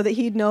game so that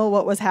he'd know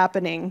what was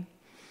happening.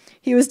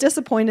 He was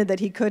disappointed that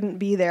he couldn't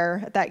be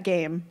there at that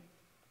game.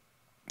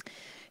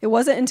 It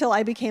wasn't until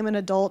I became an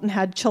adult and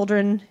had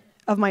children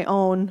of my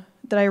own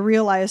that I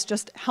realized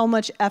just how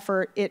much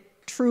effort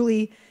it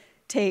truly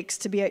takes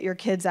to be at your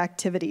kids'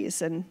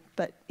 activities.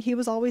 But he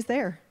was always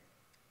there,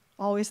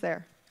 always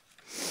there.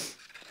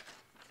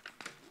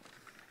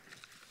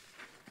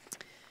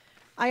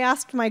 I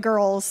asked my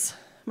girls,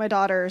 my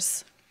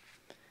daughters,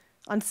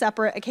 on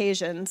separate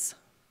occasions,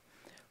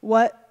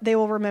 what they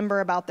will remember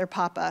about their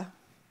papa.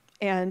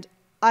 And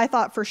I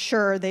thought for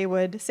sure they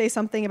would say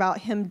something about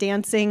him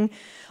dancing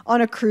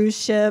on a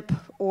cruise ship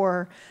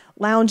or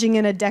lounging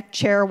in a deck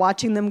chair,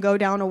 watching them go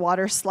down a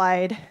water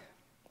slide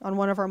on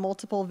one of our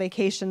multiple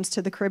vacations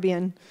to the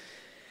Caribbean.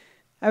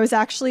 I was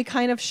actually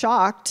kind of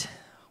shocked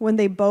when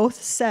they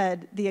both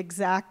said the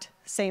exact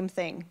same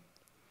thing.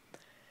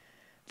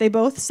 They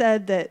both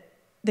said that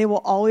they will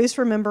always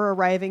remember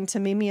arriving to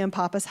Mimi and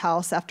Papa's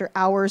house after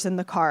hours in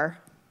the car.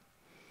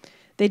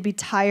 They'd be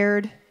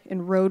tired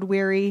and road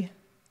weary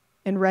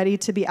and ready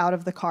to be out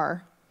of the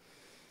car.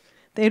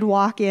 They'd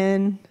walk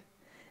in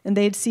and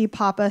they'd see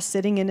Papa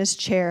sitting in his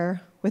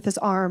chair with his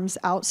arms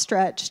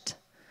outstretched,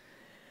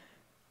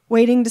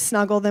 waiting to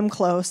snuggle them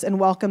close and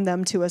welcome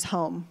them to his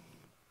home.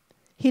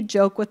 He'd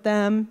joke with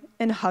them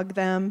and hug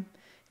them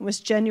and was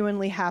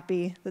genuinely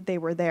happy that they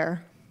were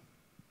there.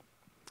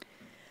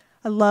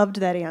 I loved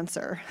that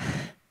answer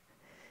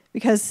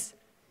because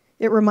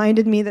it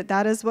reminded me that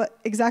that is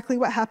exactly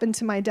what happened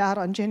to my dad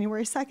on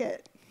January 2nd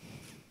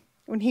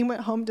when he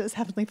went home to his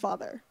Heavenly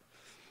Father.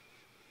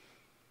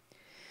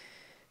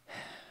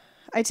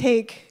 I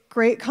take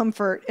great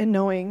comfort in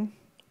knowing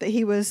that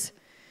he was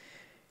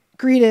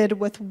greeted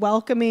with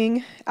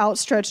welcoming,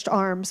 outstretched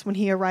arms when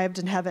he arrived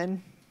in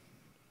heaven.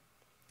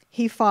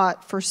 He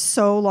fought for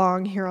so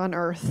long here on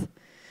earth,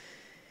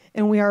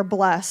 and we are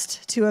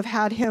blessed to have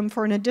had him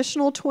for an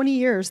additional 20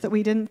 years that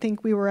we didn't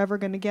think we were ever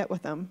going to get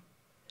with him.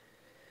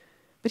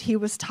 But he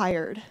was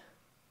tired,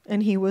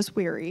 and he was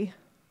weary,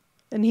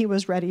 and he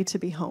was ready to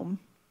be home.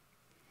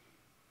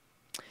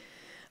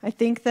 I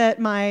think that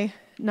my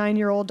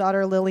 9-year-old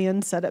daughter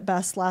Lillian said it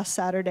best last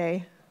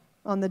Saturday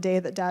on the day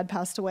that Dad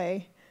passed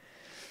away.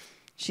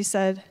 She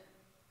said,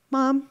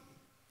 "Mom,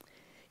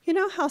 you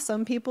know how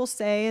some people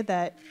say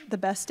that the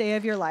best day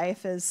of your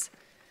life is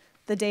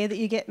the day that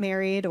you get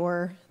married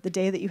or the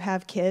day that you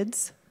have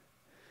kids?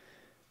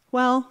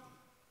 Well,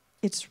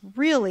 it's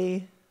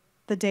really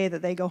the day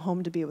that they go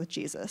home to be with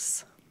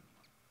Jesus.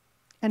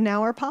 And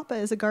now our Papa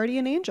is a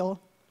guardian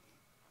angel."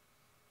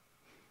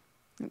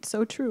 It's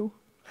so true.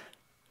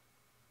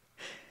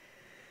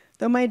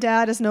 Though my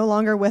dad is no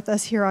longer with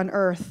us here on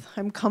earth,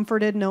 I'm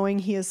comforted knowing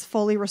he is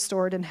fully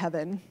restored in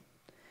heaven.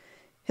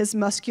 His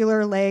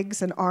muscular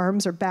legs and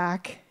arms are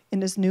back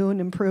in his new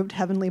and improved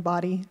heavenly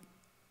body.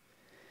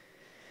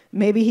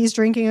 Maybe he's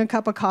drinking a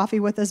cup of coffee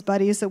with his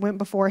buddies that went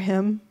before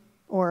him,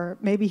 or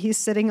maybe he's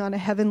sitting on a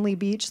heavenly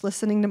beach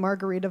listening to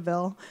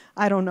Margaritaville.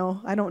 I don't know.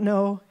 I don't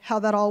know how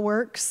that all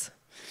works.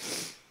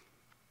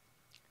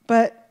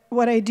 But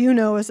what I do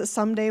know is that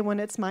someday when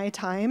it's my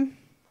time,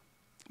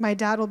 my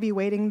dad will be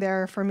waiting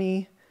there for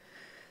me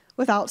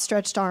with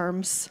outstretched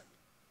arms,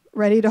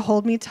 ready to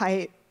hold me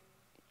tight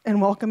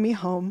and welcome me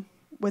home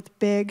with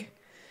big,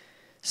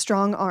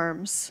 strong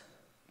arms,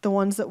 the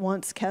ones that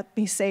once kept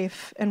me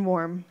safe and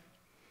warm.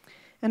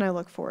 And I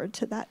look forward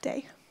to that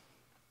day.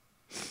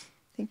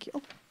 Thank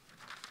you.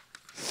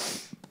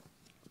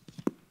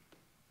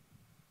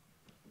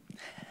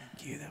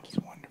 Thank you. That was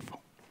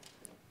wonderful.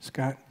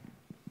 Scott?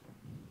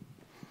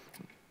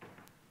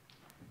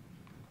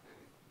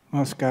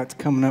 Well, Scott's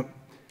coming up.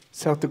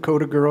 South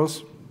Dakota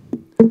girls,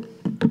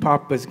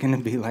 Papa's going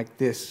to be like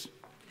this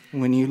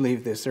when you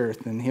leave this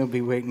earth, and he'll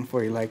be waiting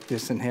for you like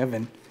this in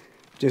heaven,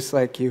 just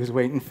like he was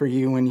waiting for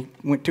you when you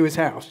went to his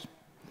house.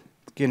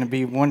 It's going to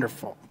be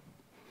wonderful.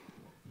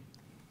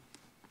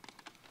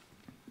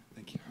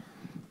 Thank you.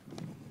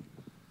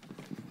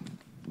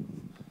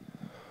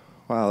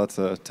 Wow, that's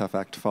a tough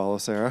act to follow,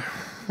 Sara.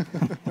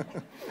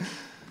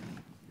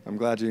 I'm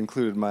glad you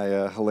included my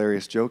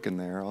hilarious joke in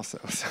there also.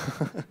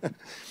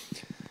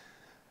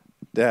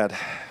 Dad,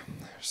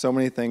 so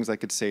many things I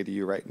could say to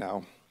you right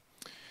now.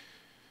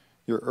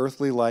 Your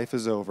earthly life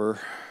is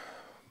over,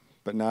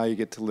 but now you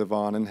get to live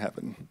on in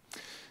heaven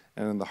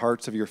and in the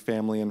hearts of your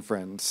family and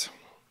friends.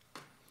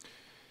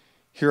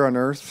 Here on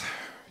earth,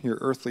 your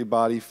earthly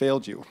body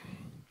failed you,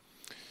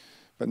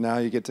 but now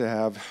you get to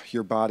have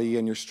your body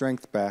and your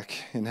strength back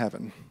in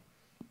heaven.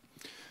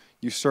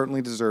 You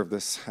certainly deserve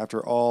this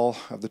after all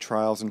of the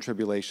trials and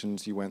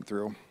tribulations you went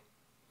through.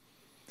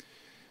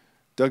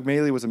 Doug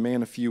Maley was a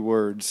man of few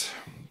words,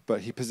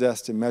 but he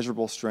possessed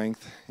immeasurable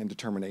strength and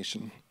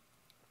determination.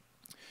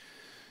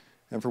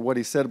 And for what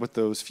he said with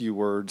those few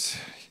words,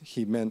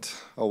 he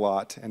meant a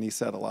lot, and he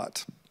said a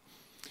lot.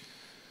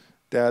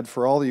 Dad,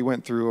 for all that you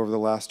went through over the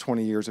last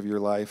 20 years of your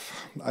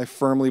life, I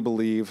firmly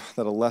believe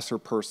that a lesser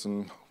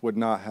person would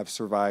not have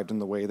survived in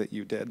the way that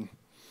you did.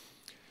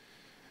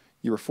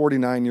 You were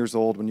 49 years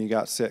old when you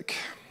got sick,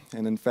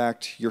 and in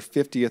fact, your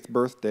 50th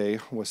birthday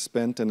was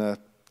spent in a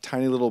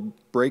tiny little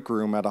break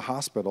room at a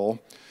hospital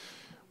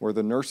where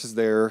the nurses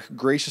there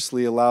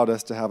graciously allowed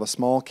us to have a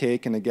small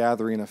cake and a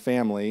gathering of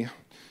family,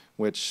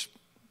 which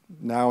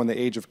now in the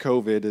age of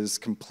COVID is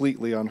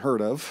completely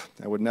unheard of.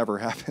 That would never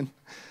happen.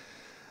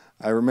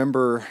 I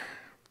remember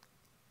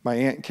my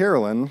Aunt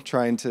Carolyn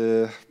trying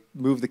to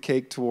move the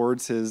cake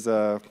towards his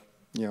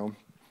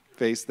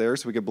face there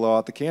so we could blow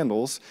out the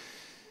candles.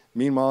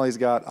 Meanwhile, he's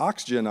got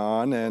oxygen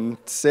on, and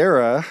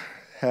Sara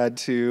had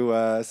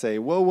to say,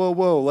 "Whoa, whoa,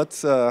 whoa!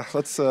 Let's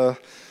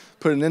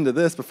put an end to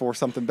this before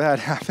something bad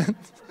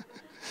happens."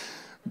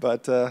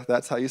 But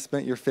that's how you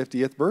spent your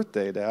 50th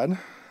birthday, Dad.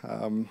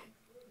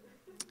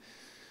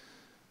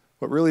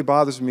 What really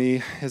bothers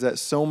me is that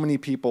so many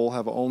people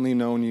have only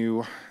known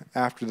you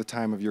after the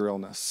time of your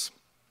illness.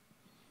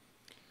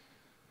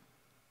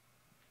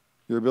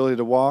 Your ability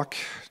to walk,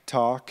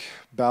 talk,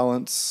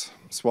 balance,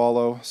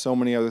 swallow, so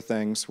many other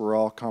things were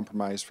all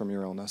compromised from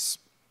your illness.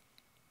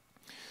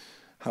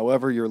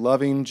 However, your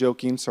loving,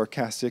 joking,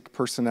 sarcastic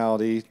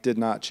personality did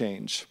not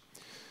change.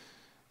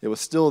 It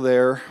was still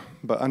there,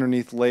 but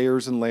underneath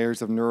layers and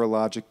layers of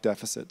neurologic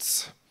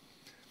deficits.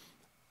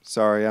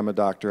 Sorry, I'm a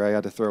doctor. I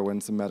had to throw in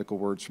some medical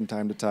words from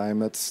time to time.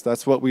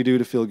 That's what we do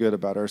to feel good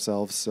about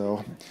ourselves.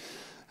 So,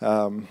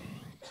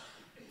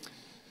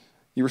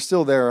 you were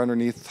still there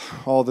underneath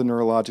all the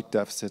neurologic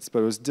deficits, but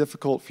it was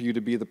difficult for you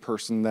to be the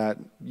person that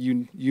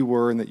you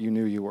were and that you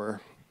knew you were.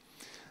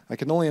 I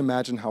can only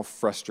imagine how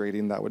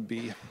frustrating that would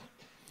be.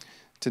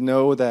 To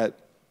know that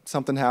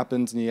something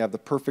happens and you have the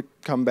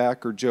perfect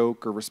comeback or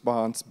joke or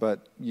response,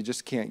 but you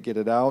just can't get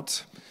it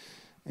out.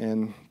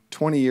 And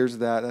 20 years of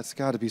that's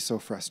got to be so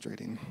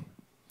frustrating.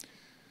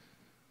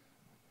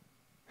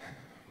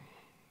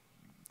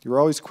 You were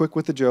always quick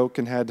with the joke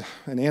and had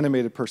an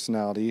animated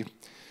personality.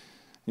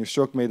 Your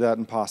stroke made that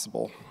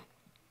impossible.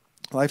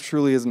 Life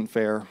truly isn't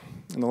fair,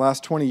 and the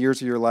last 20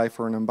 years of your life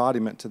are an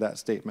embodiment to that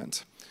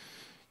statement.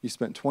 You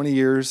spent 20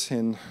 years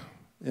in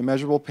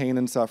immeasurable pain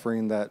and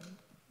suffering that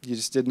you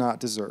just did not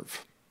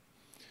deserve.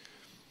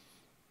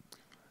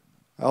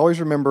 I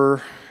always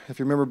remember, if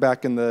you remember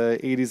back in the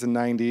 80s and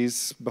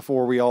 90s,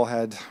 before we all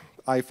had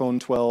iPhone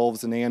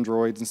 12s and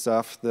Androids and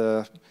stuff,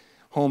 the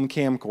home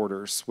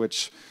camcorders,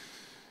 which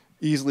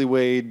easily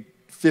weighed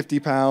 50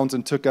 pounds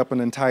and took up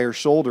an entire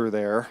shoulder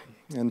there,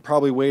 and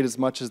probably weighed as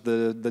much as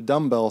the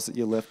dumbbells that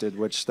you lifted,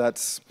 which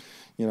that's,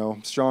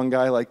 strong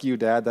guy like you,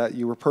 Dad, that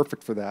you were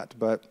perfect for that.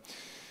 But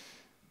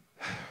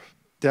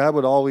Dad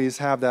would always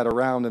have that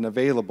around and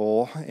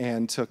available,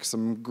 and took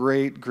some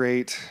great,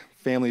 great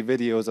family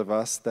videos of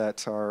us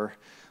that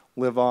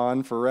live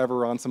on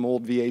forever on some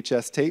old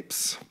VHS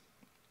tapes.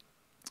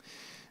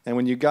 And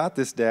when you got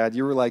this, Dad,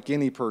 you were like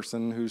any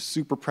person who's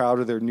super proud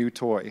of their new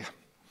toy.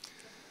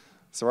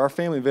 So our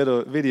family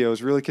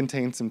videos really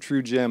contain some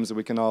true gems that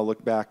we can all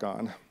look back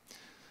on.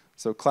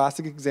 So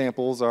classic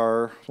examples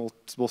are,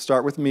 we'll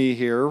start with me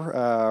here,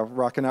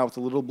 rocking out with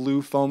a little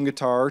blue foam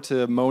guitar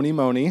to Moni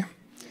Moni.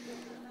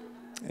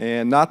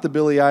 And not the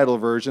Billy Idol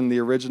version, the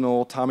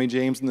original Tommy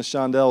James and the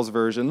Shondells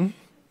version,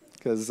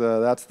 because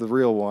that's the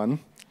real one.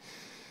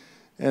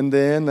 And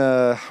then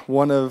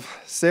one of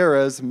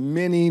Sara's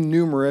many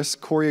numerous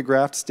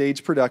choreographed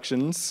stage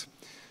productions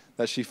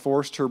that she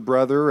forced her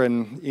brother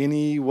and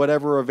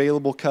whatever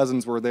available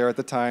cousins were there at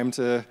the time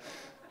to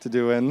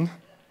do in.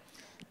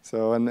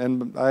 So,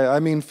 I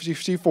mean,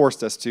 she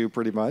forced us to,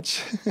 pretty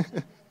much.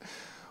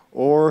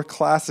 Or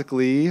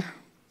classically,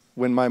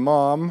 when my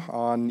mom,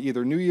 on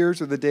either New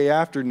Year's or the day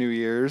after New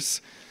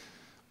Year's,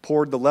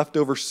 poured the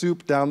leftover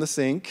soup down the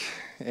sink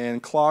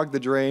and clogged the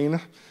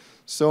drain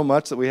so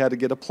much that we had to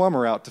get a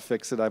plumber out to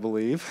fix it, I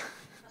believe.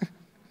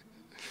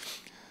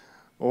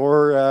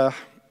 Or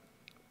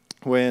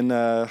when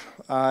I,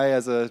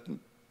 as a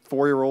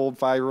 4-year-old,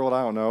 5-year-old,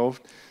 I don't know,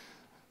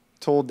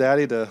 told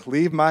Daddy to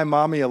leave my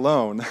mommy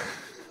alone.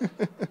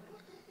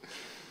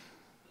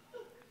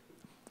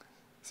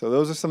 So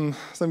those are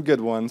some good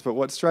ones, but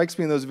what strikes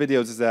me in those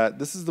videos is that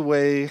this is the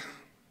way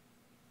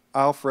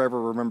I'll forever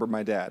remember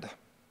my dad.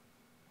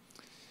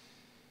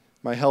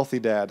 My healthy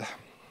dad.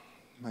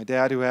 My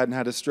dad who hadn't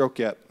had a stroke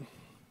yet.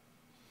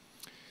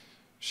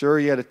 Sure,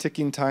 he had a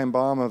ticking time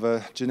bomb of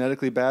a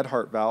genetically bad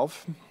heart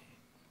valve,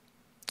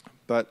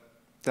 but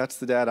that's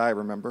the dad I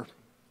remember.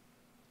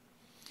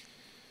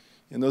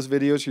 In those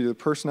videos, you're the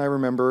person I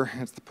remember,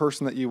 and it's the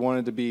person that you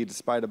wanted to be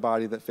despite a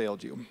body that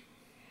failed you.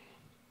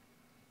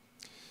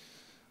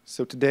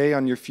 So today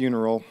on your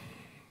funeral,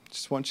 I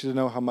just want you to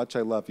know how much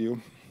I love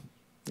you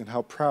and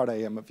how proud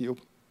I am of you.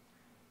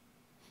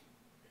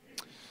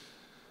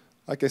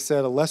 Like I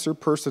said, a lesser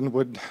person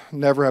would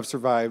never have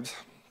survived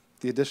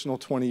the additional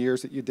 20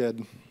 years that you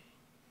did.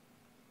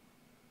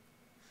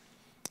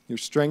 Your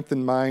strength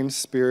in mind,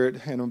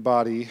 spirit, and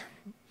body,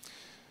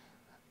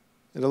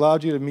 it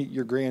allowed you to meet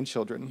your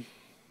grandchildren,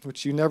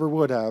 which you never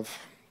would have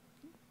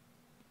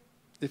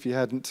if you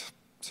hadn't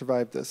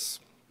survived this,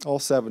 all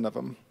 7 of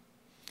them.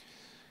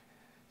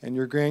 And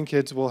your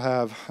grandkids will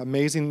have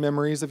amazing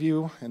memories of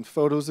you and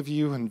photos of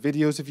you and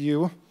videos of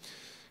you,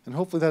 and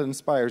hopefully that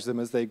inspires them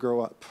as they grow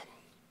up.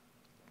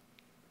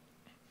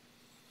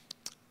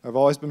 I've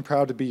always been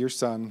proud to be your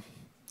son,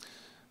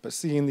 but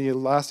seeing the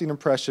lasting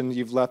impression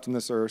you've left on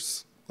this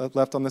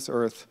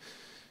earth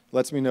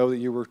lets me know that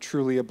you were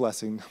truly a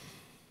blessing.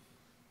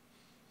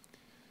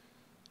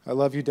 I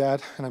love you,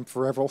 Dad, and I'm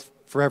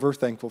forever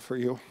thankful for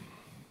you.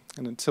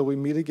 And until we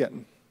meet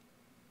again.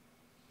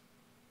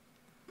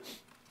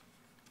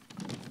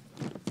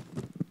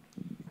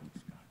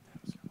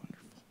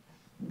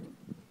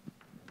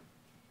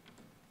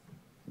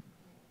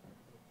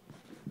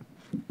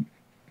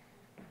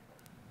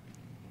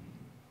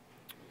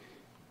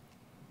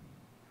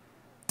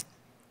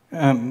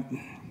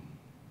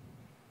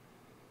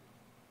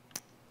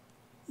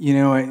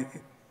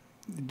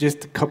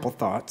 Just a couple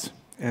thoughts.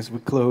 as we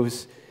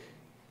close.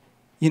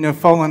 You know,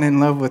 falling in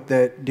love with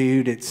that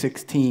dude at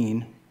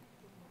 16,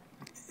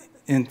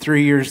 and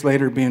 3 years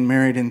later being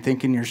married and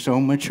thinking you're so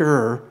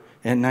mature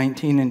at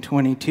 19 and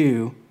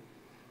 22,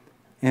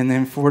 and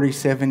then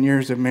 47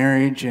 years of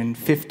marriage and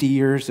 50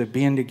 years of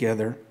being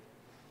together.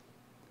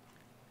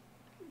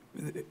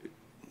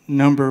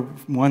 Number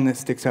one that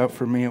sticks out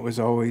for me, it was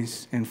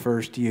always and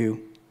first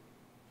you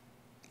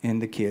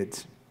and the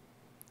kids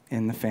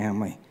and the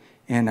family.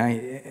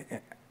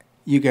 And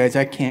you guys,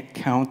 I can't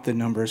count the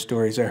number of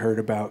stories I heard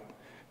about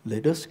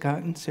little Scott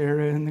and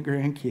Sara and the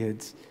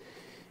grandkids.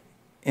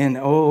 And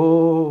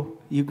oh,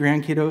 you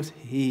grandkiddos,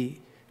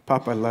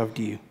 Papa loved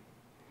you.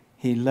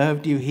 He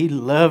loved you. He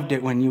loved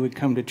it when you would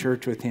come to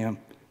church with him.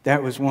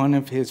 That was one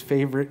of his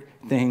favorite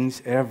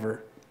things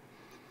ever.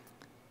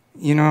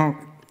 You know,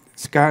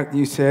 Scott,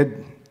 you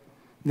said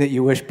that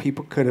you wish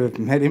people could have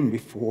met him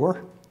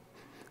before.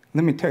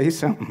 Let me tell you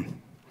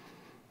something.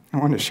 I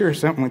want to share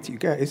something with you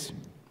guys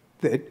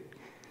that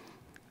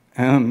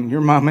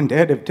your mom and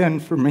dad have done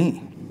for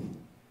me.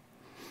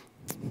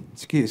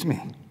 Excuse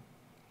me.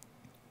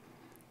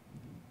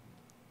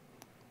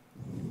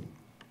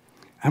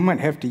 I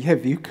might have to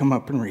have you come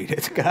up and read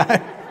it,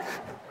 Scott.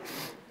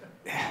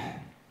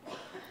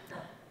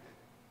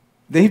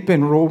 They've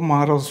been role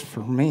models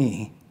for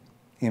me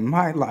in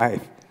my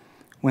life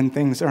when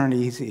things aren't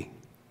easy.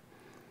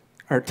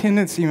 Our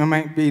tendency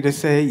might be to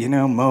say, you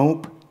know,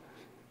 mope,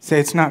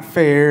 say it's not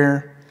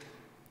fair.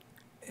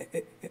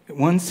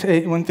 One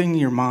thing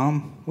your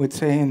mom would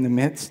say in the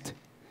midst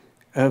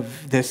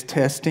of this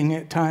testing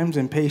at times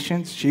and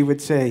patience, she would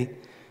say,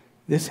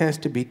 this has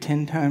to be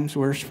 10 times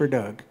worse for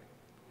Doug.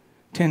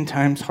 10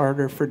 times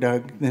harder for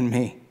Doug than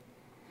me.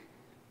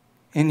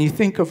 And you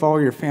think of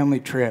all your family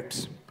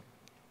trips,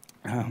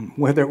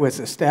 whether it was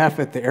the staff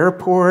at the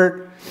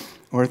airport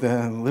or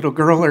the little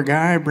girl or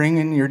guy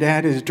bringing your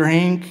dad his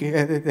drink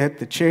at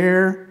the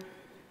chair.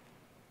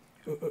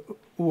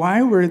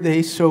 Why were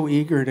they so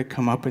eager to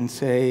come up and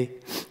say,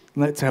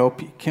 let's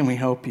help you, can we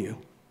help you?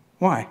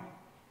 Why?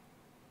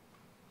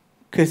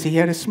 Because he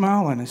had a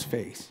smile on his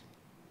face.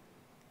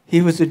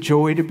 He was a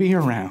joy to be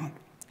around.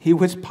 He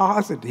was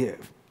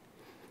positive.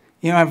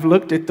 You know, I've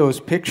looked at those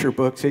picture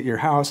books at your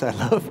house. I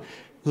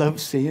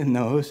love seeing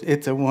those.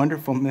 It's a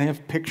wonderful, they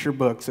have picture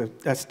books,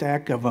 a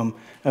stack of them,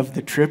 of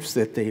the trips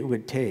that they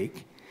would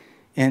take.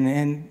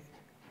 And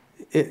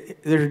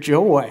they're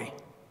joy.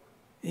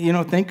 You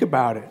know, think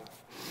about it.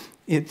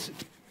 It's,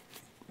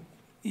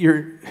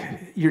 your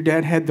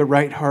dad had the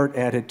right heart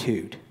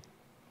attitude.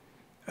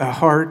 A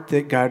heart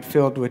that God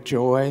filled with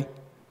joy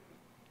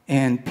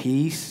and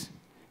peace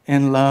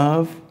and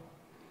love.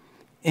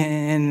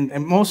 And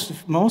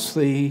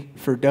mostly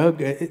for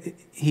Doug,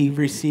 he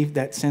received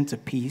that sense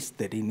of peace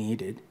that he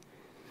needed.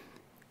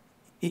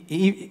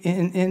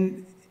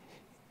 And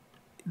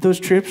those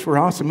trips were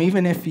awesome,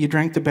 even if you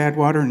drank the bad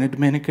water in the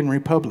Dominican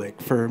Republic.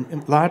 For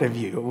a lot of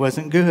you, it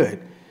wasn't good.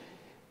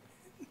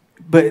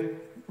 But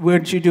what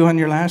did you do on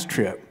your last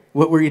trip?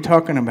 What were you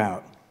talking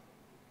about?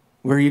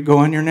 Where you go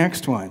on your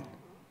next one?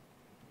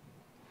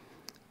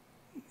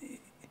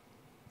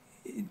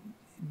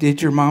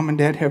 Did your mom and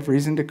dad have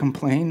reason to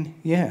complain?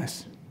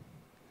 Yes.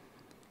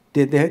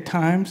 Did they at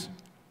times?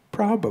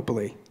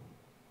 Probably.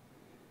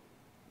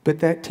 But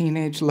that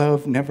teenage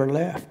love never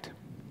left.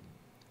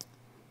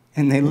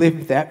 And they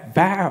lived that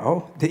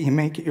vow that you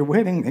make at your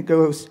wedding that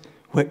goes,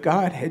 what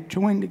God had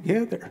joined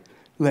together,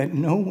 let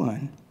no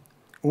one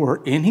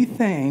or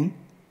anything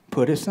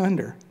put us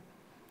under.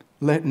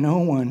 Let no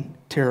one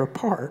tear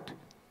apart.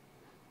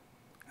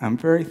 I'm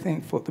very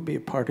thankful to be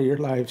a part of your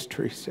lives,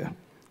 Teresa.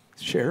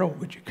 Cheryl,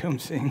 would you come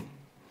sing?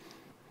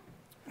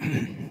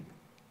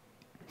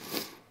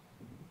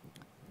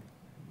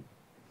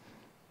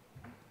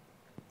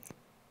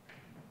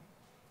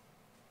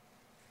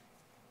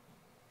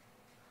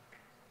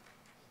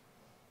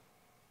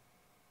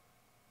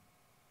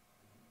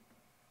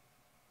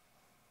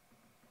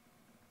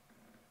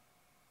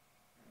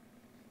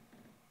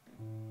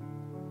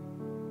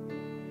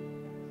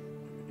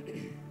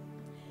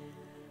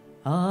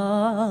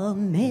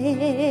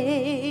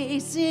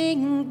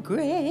 Amazing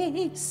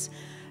grace,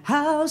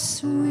 how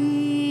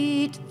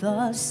sweet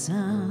the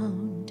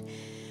sound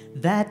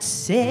that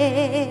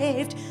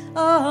saved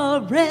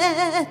a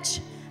wretch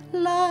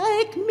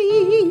like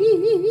me.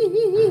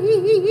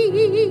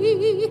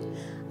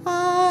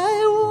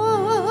 I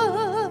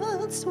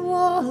once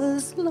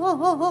was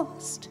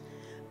lost,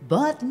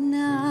 but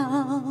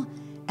now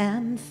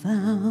am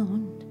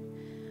found,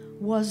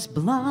 was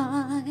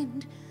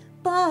blind,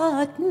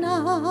 but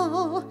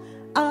now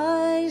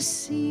I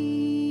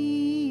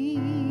see.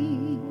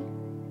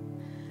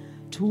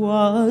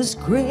 'Twas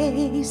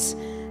grace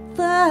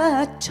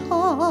that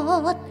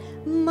taught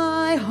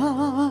my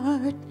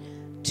heart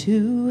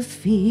to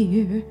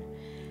fear,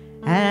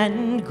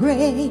 and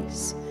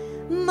grace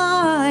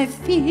my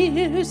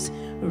fears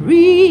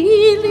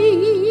relieved.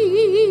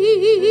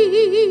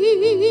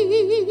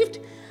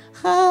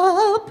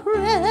 How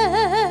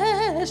precious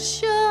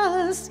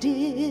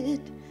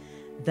did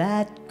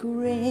that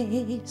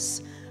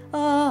grace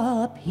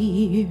appear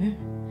here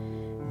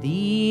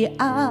the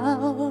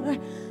hour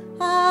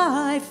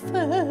I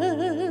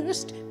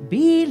first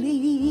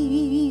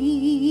believed.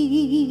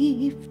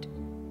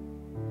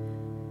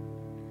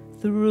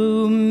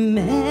 Through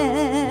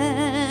many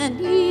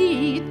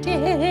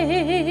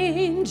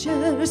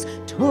dangers,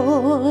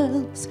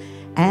 toils,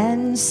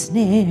 and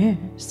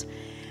snares,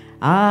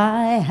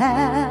 I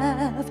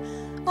have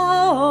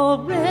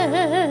already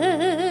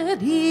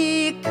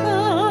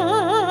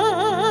come.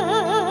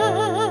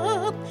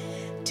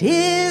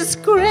 'Tis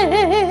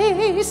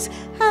grace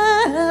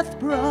hath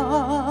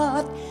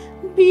brought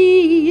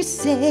me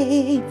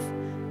safe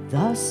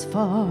thus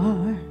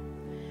far,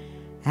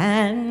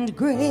 and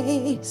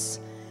grace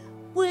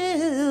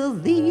will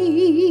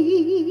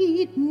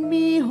lead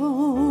me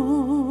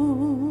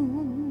home.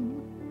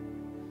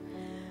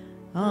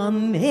 Amazing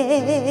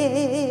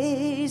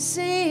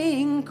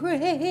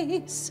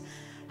grace,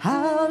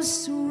 how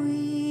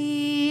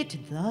sweet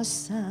the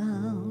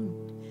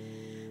sound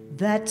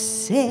that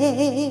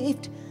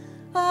saved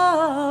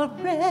a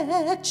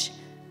wretch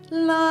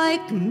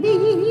like me.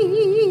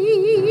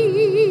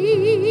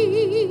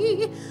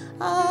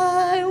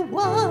 I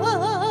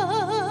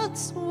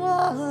once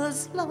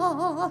was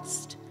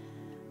lost,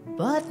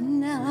 but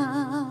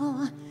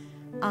now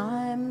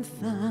I'm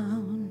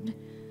found.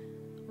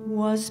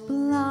 Was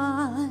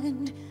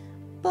blind,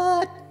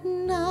 but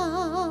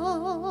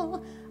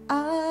now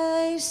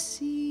I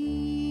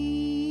see.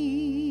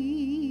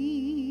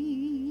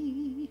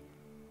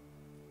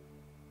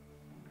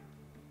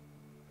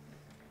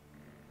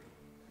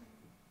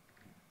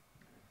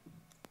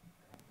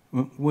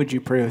 Would you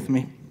pray with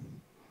me?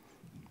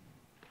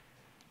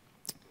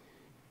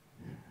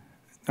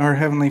 Our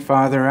Heavenly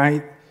Father,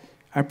 I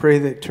pray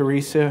that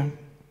Teresa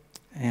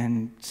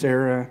and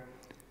Sara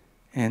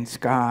and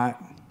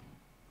Scott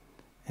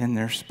and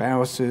their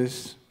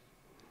spouses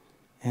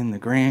and the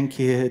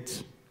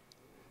grandkids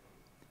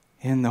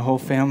and the whole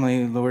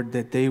family, Lord,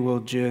 that they will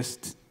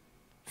just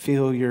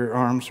feel your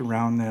arms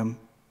around them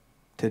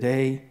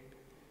today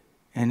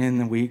and in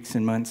the weeks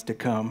and months to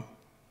come.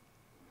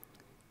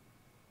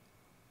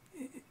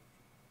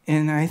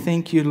 And I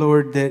thank you,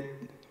 Lord, that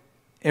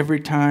every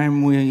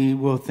time we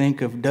will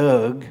think of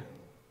Doug,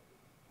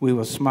 we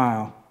will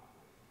smile,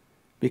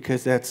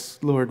 because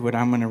that's, Lord, what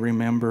I'm going to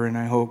remember, and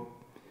I hope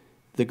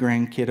the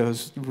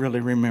grandkiddos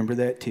really remember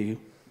that too.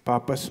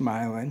 Papa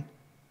smiling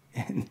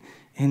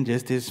and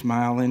just his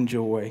smile and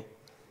joy.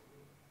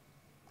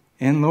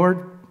 And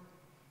Lord,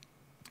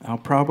 I'll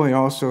probably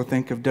also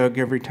think of Doug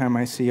every time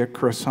I see a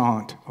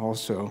croissant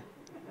also.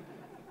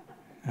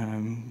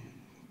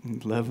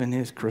 Loving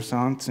his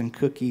croissants and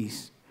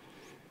cookies.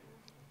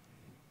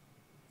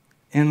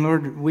 And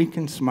Lord, we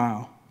can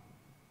smile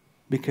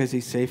because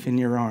he's safe in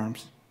your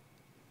arms.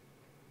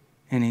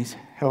 And he's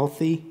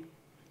healthy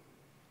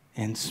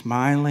and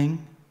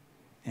smiling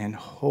and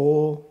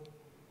whole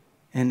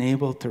and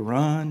able to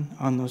run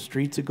on those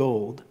streets of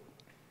gold.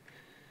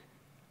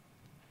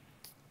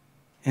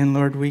 And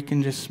Lord, we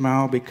can just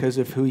smile because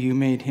of who you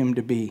made him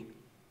to be.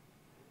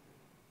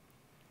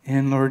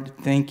 And Lord,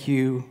 thank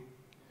you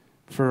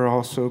for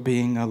also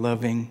being a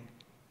loving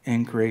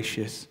and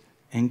gracious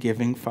and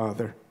giving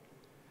Father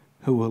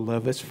who will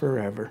love us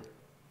forever.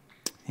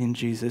 In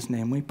Jesus'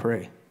 name we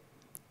pray.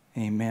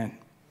 Amen.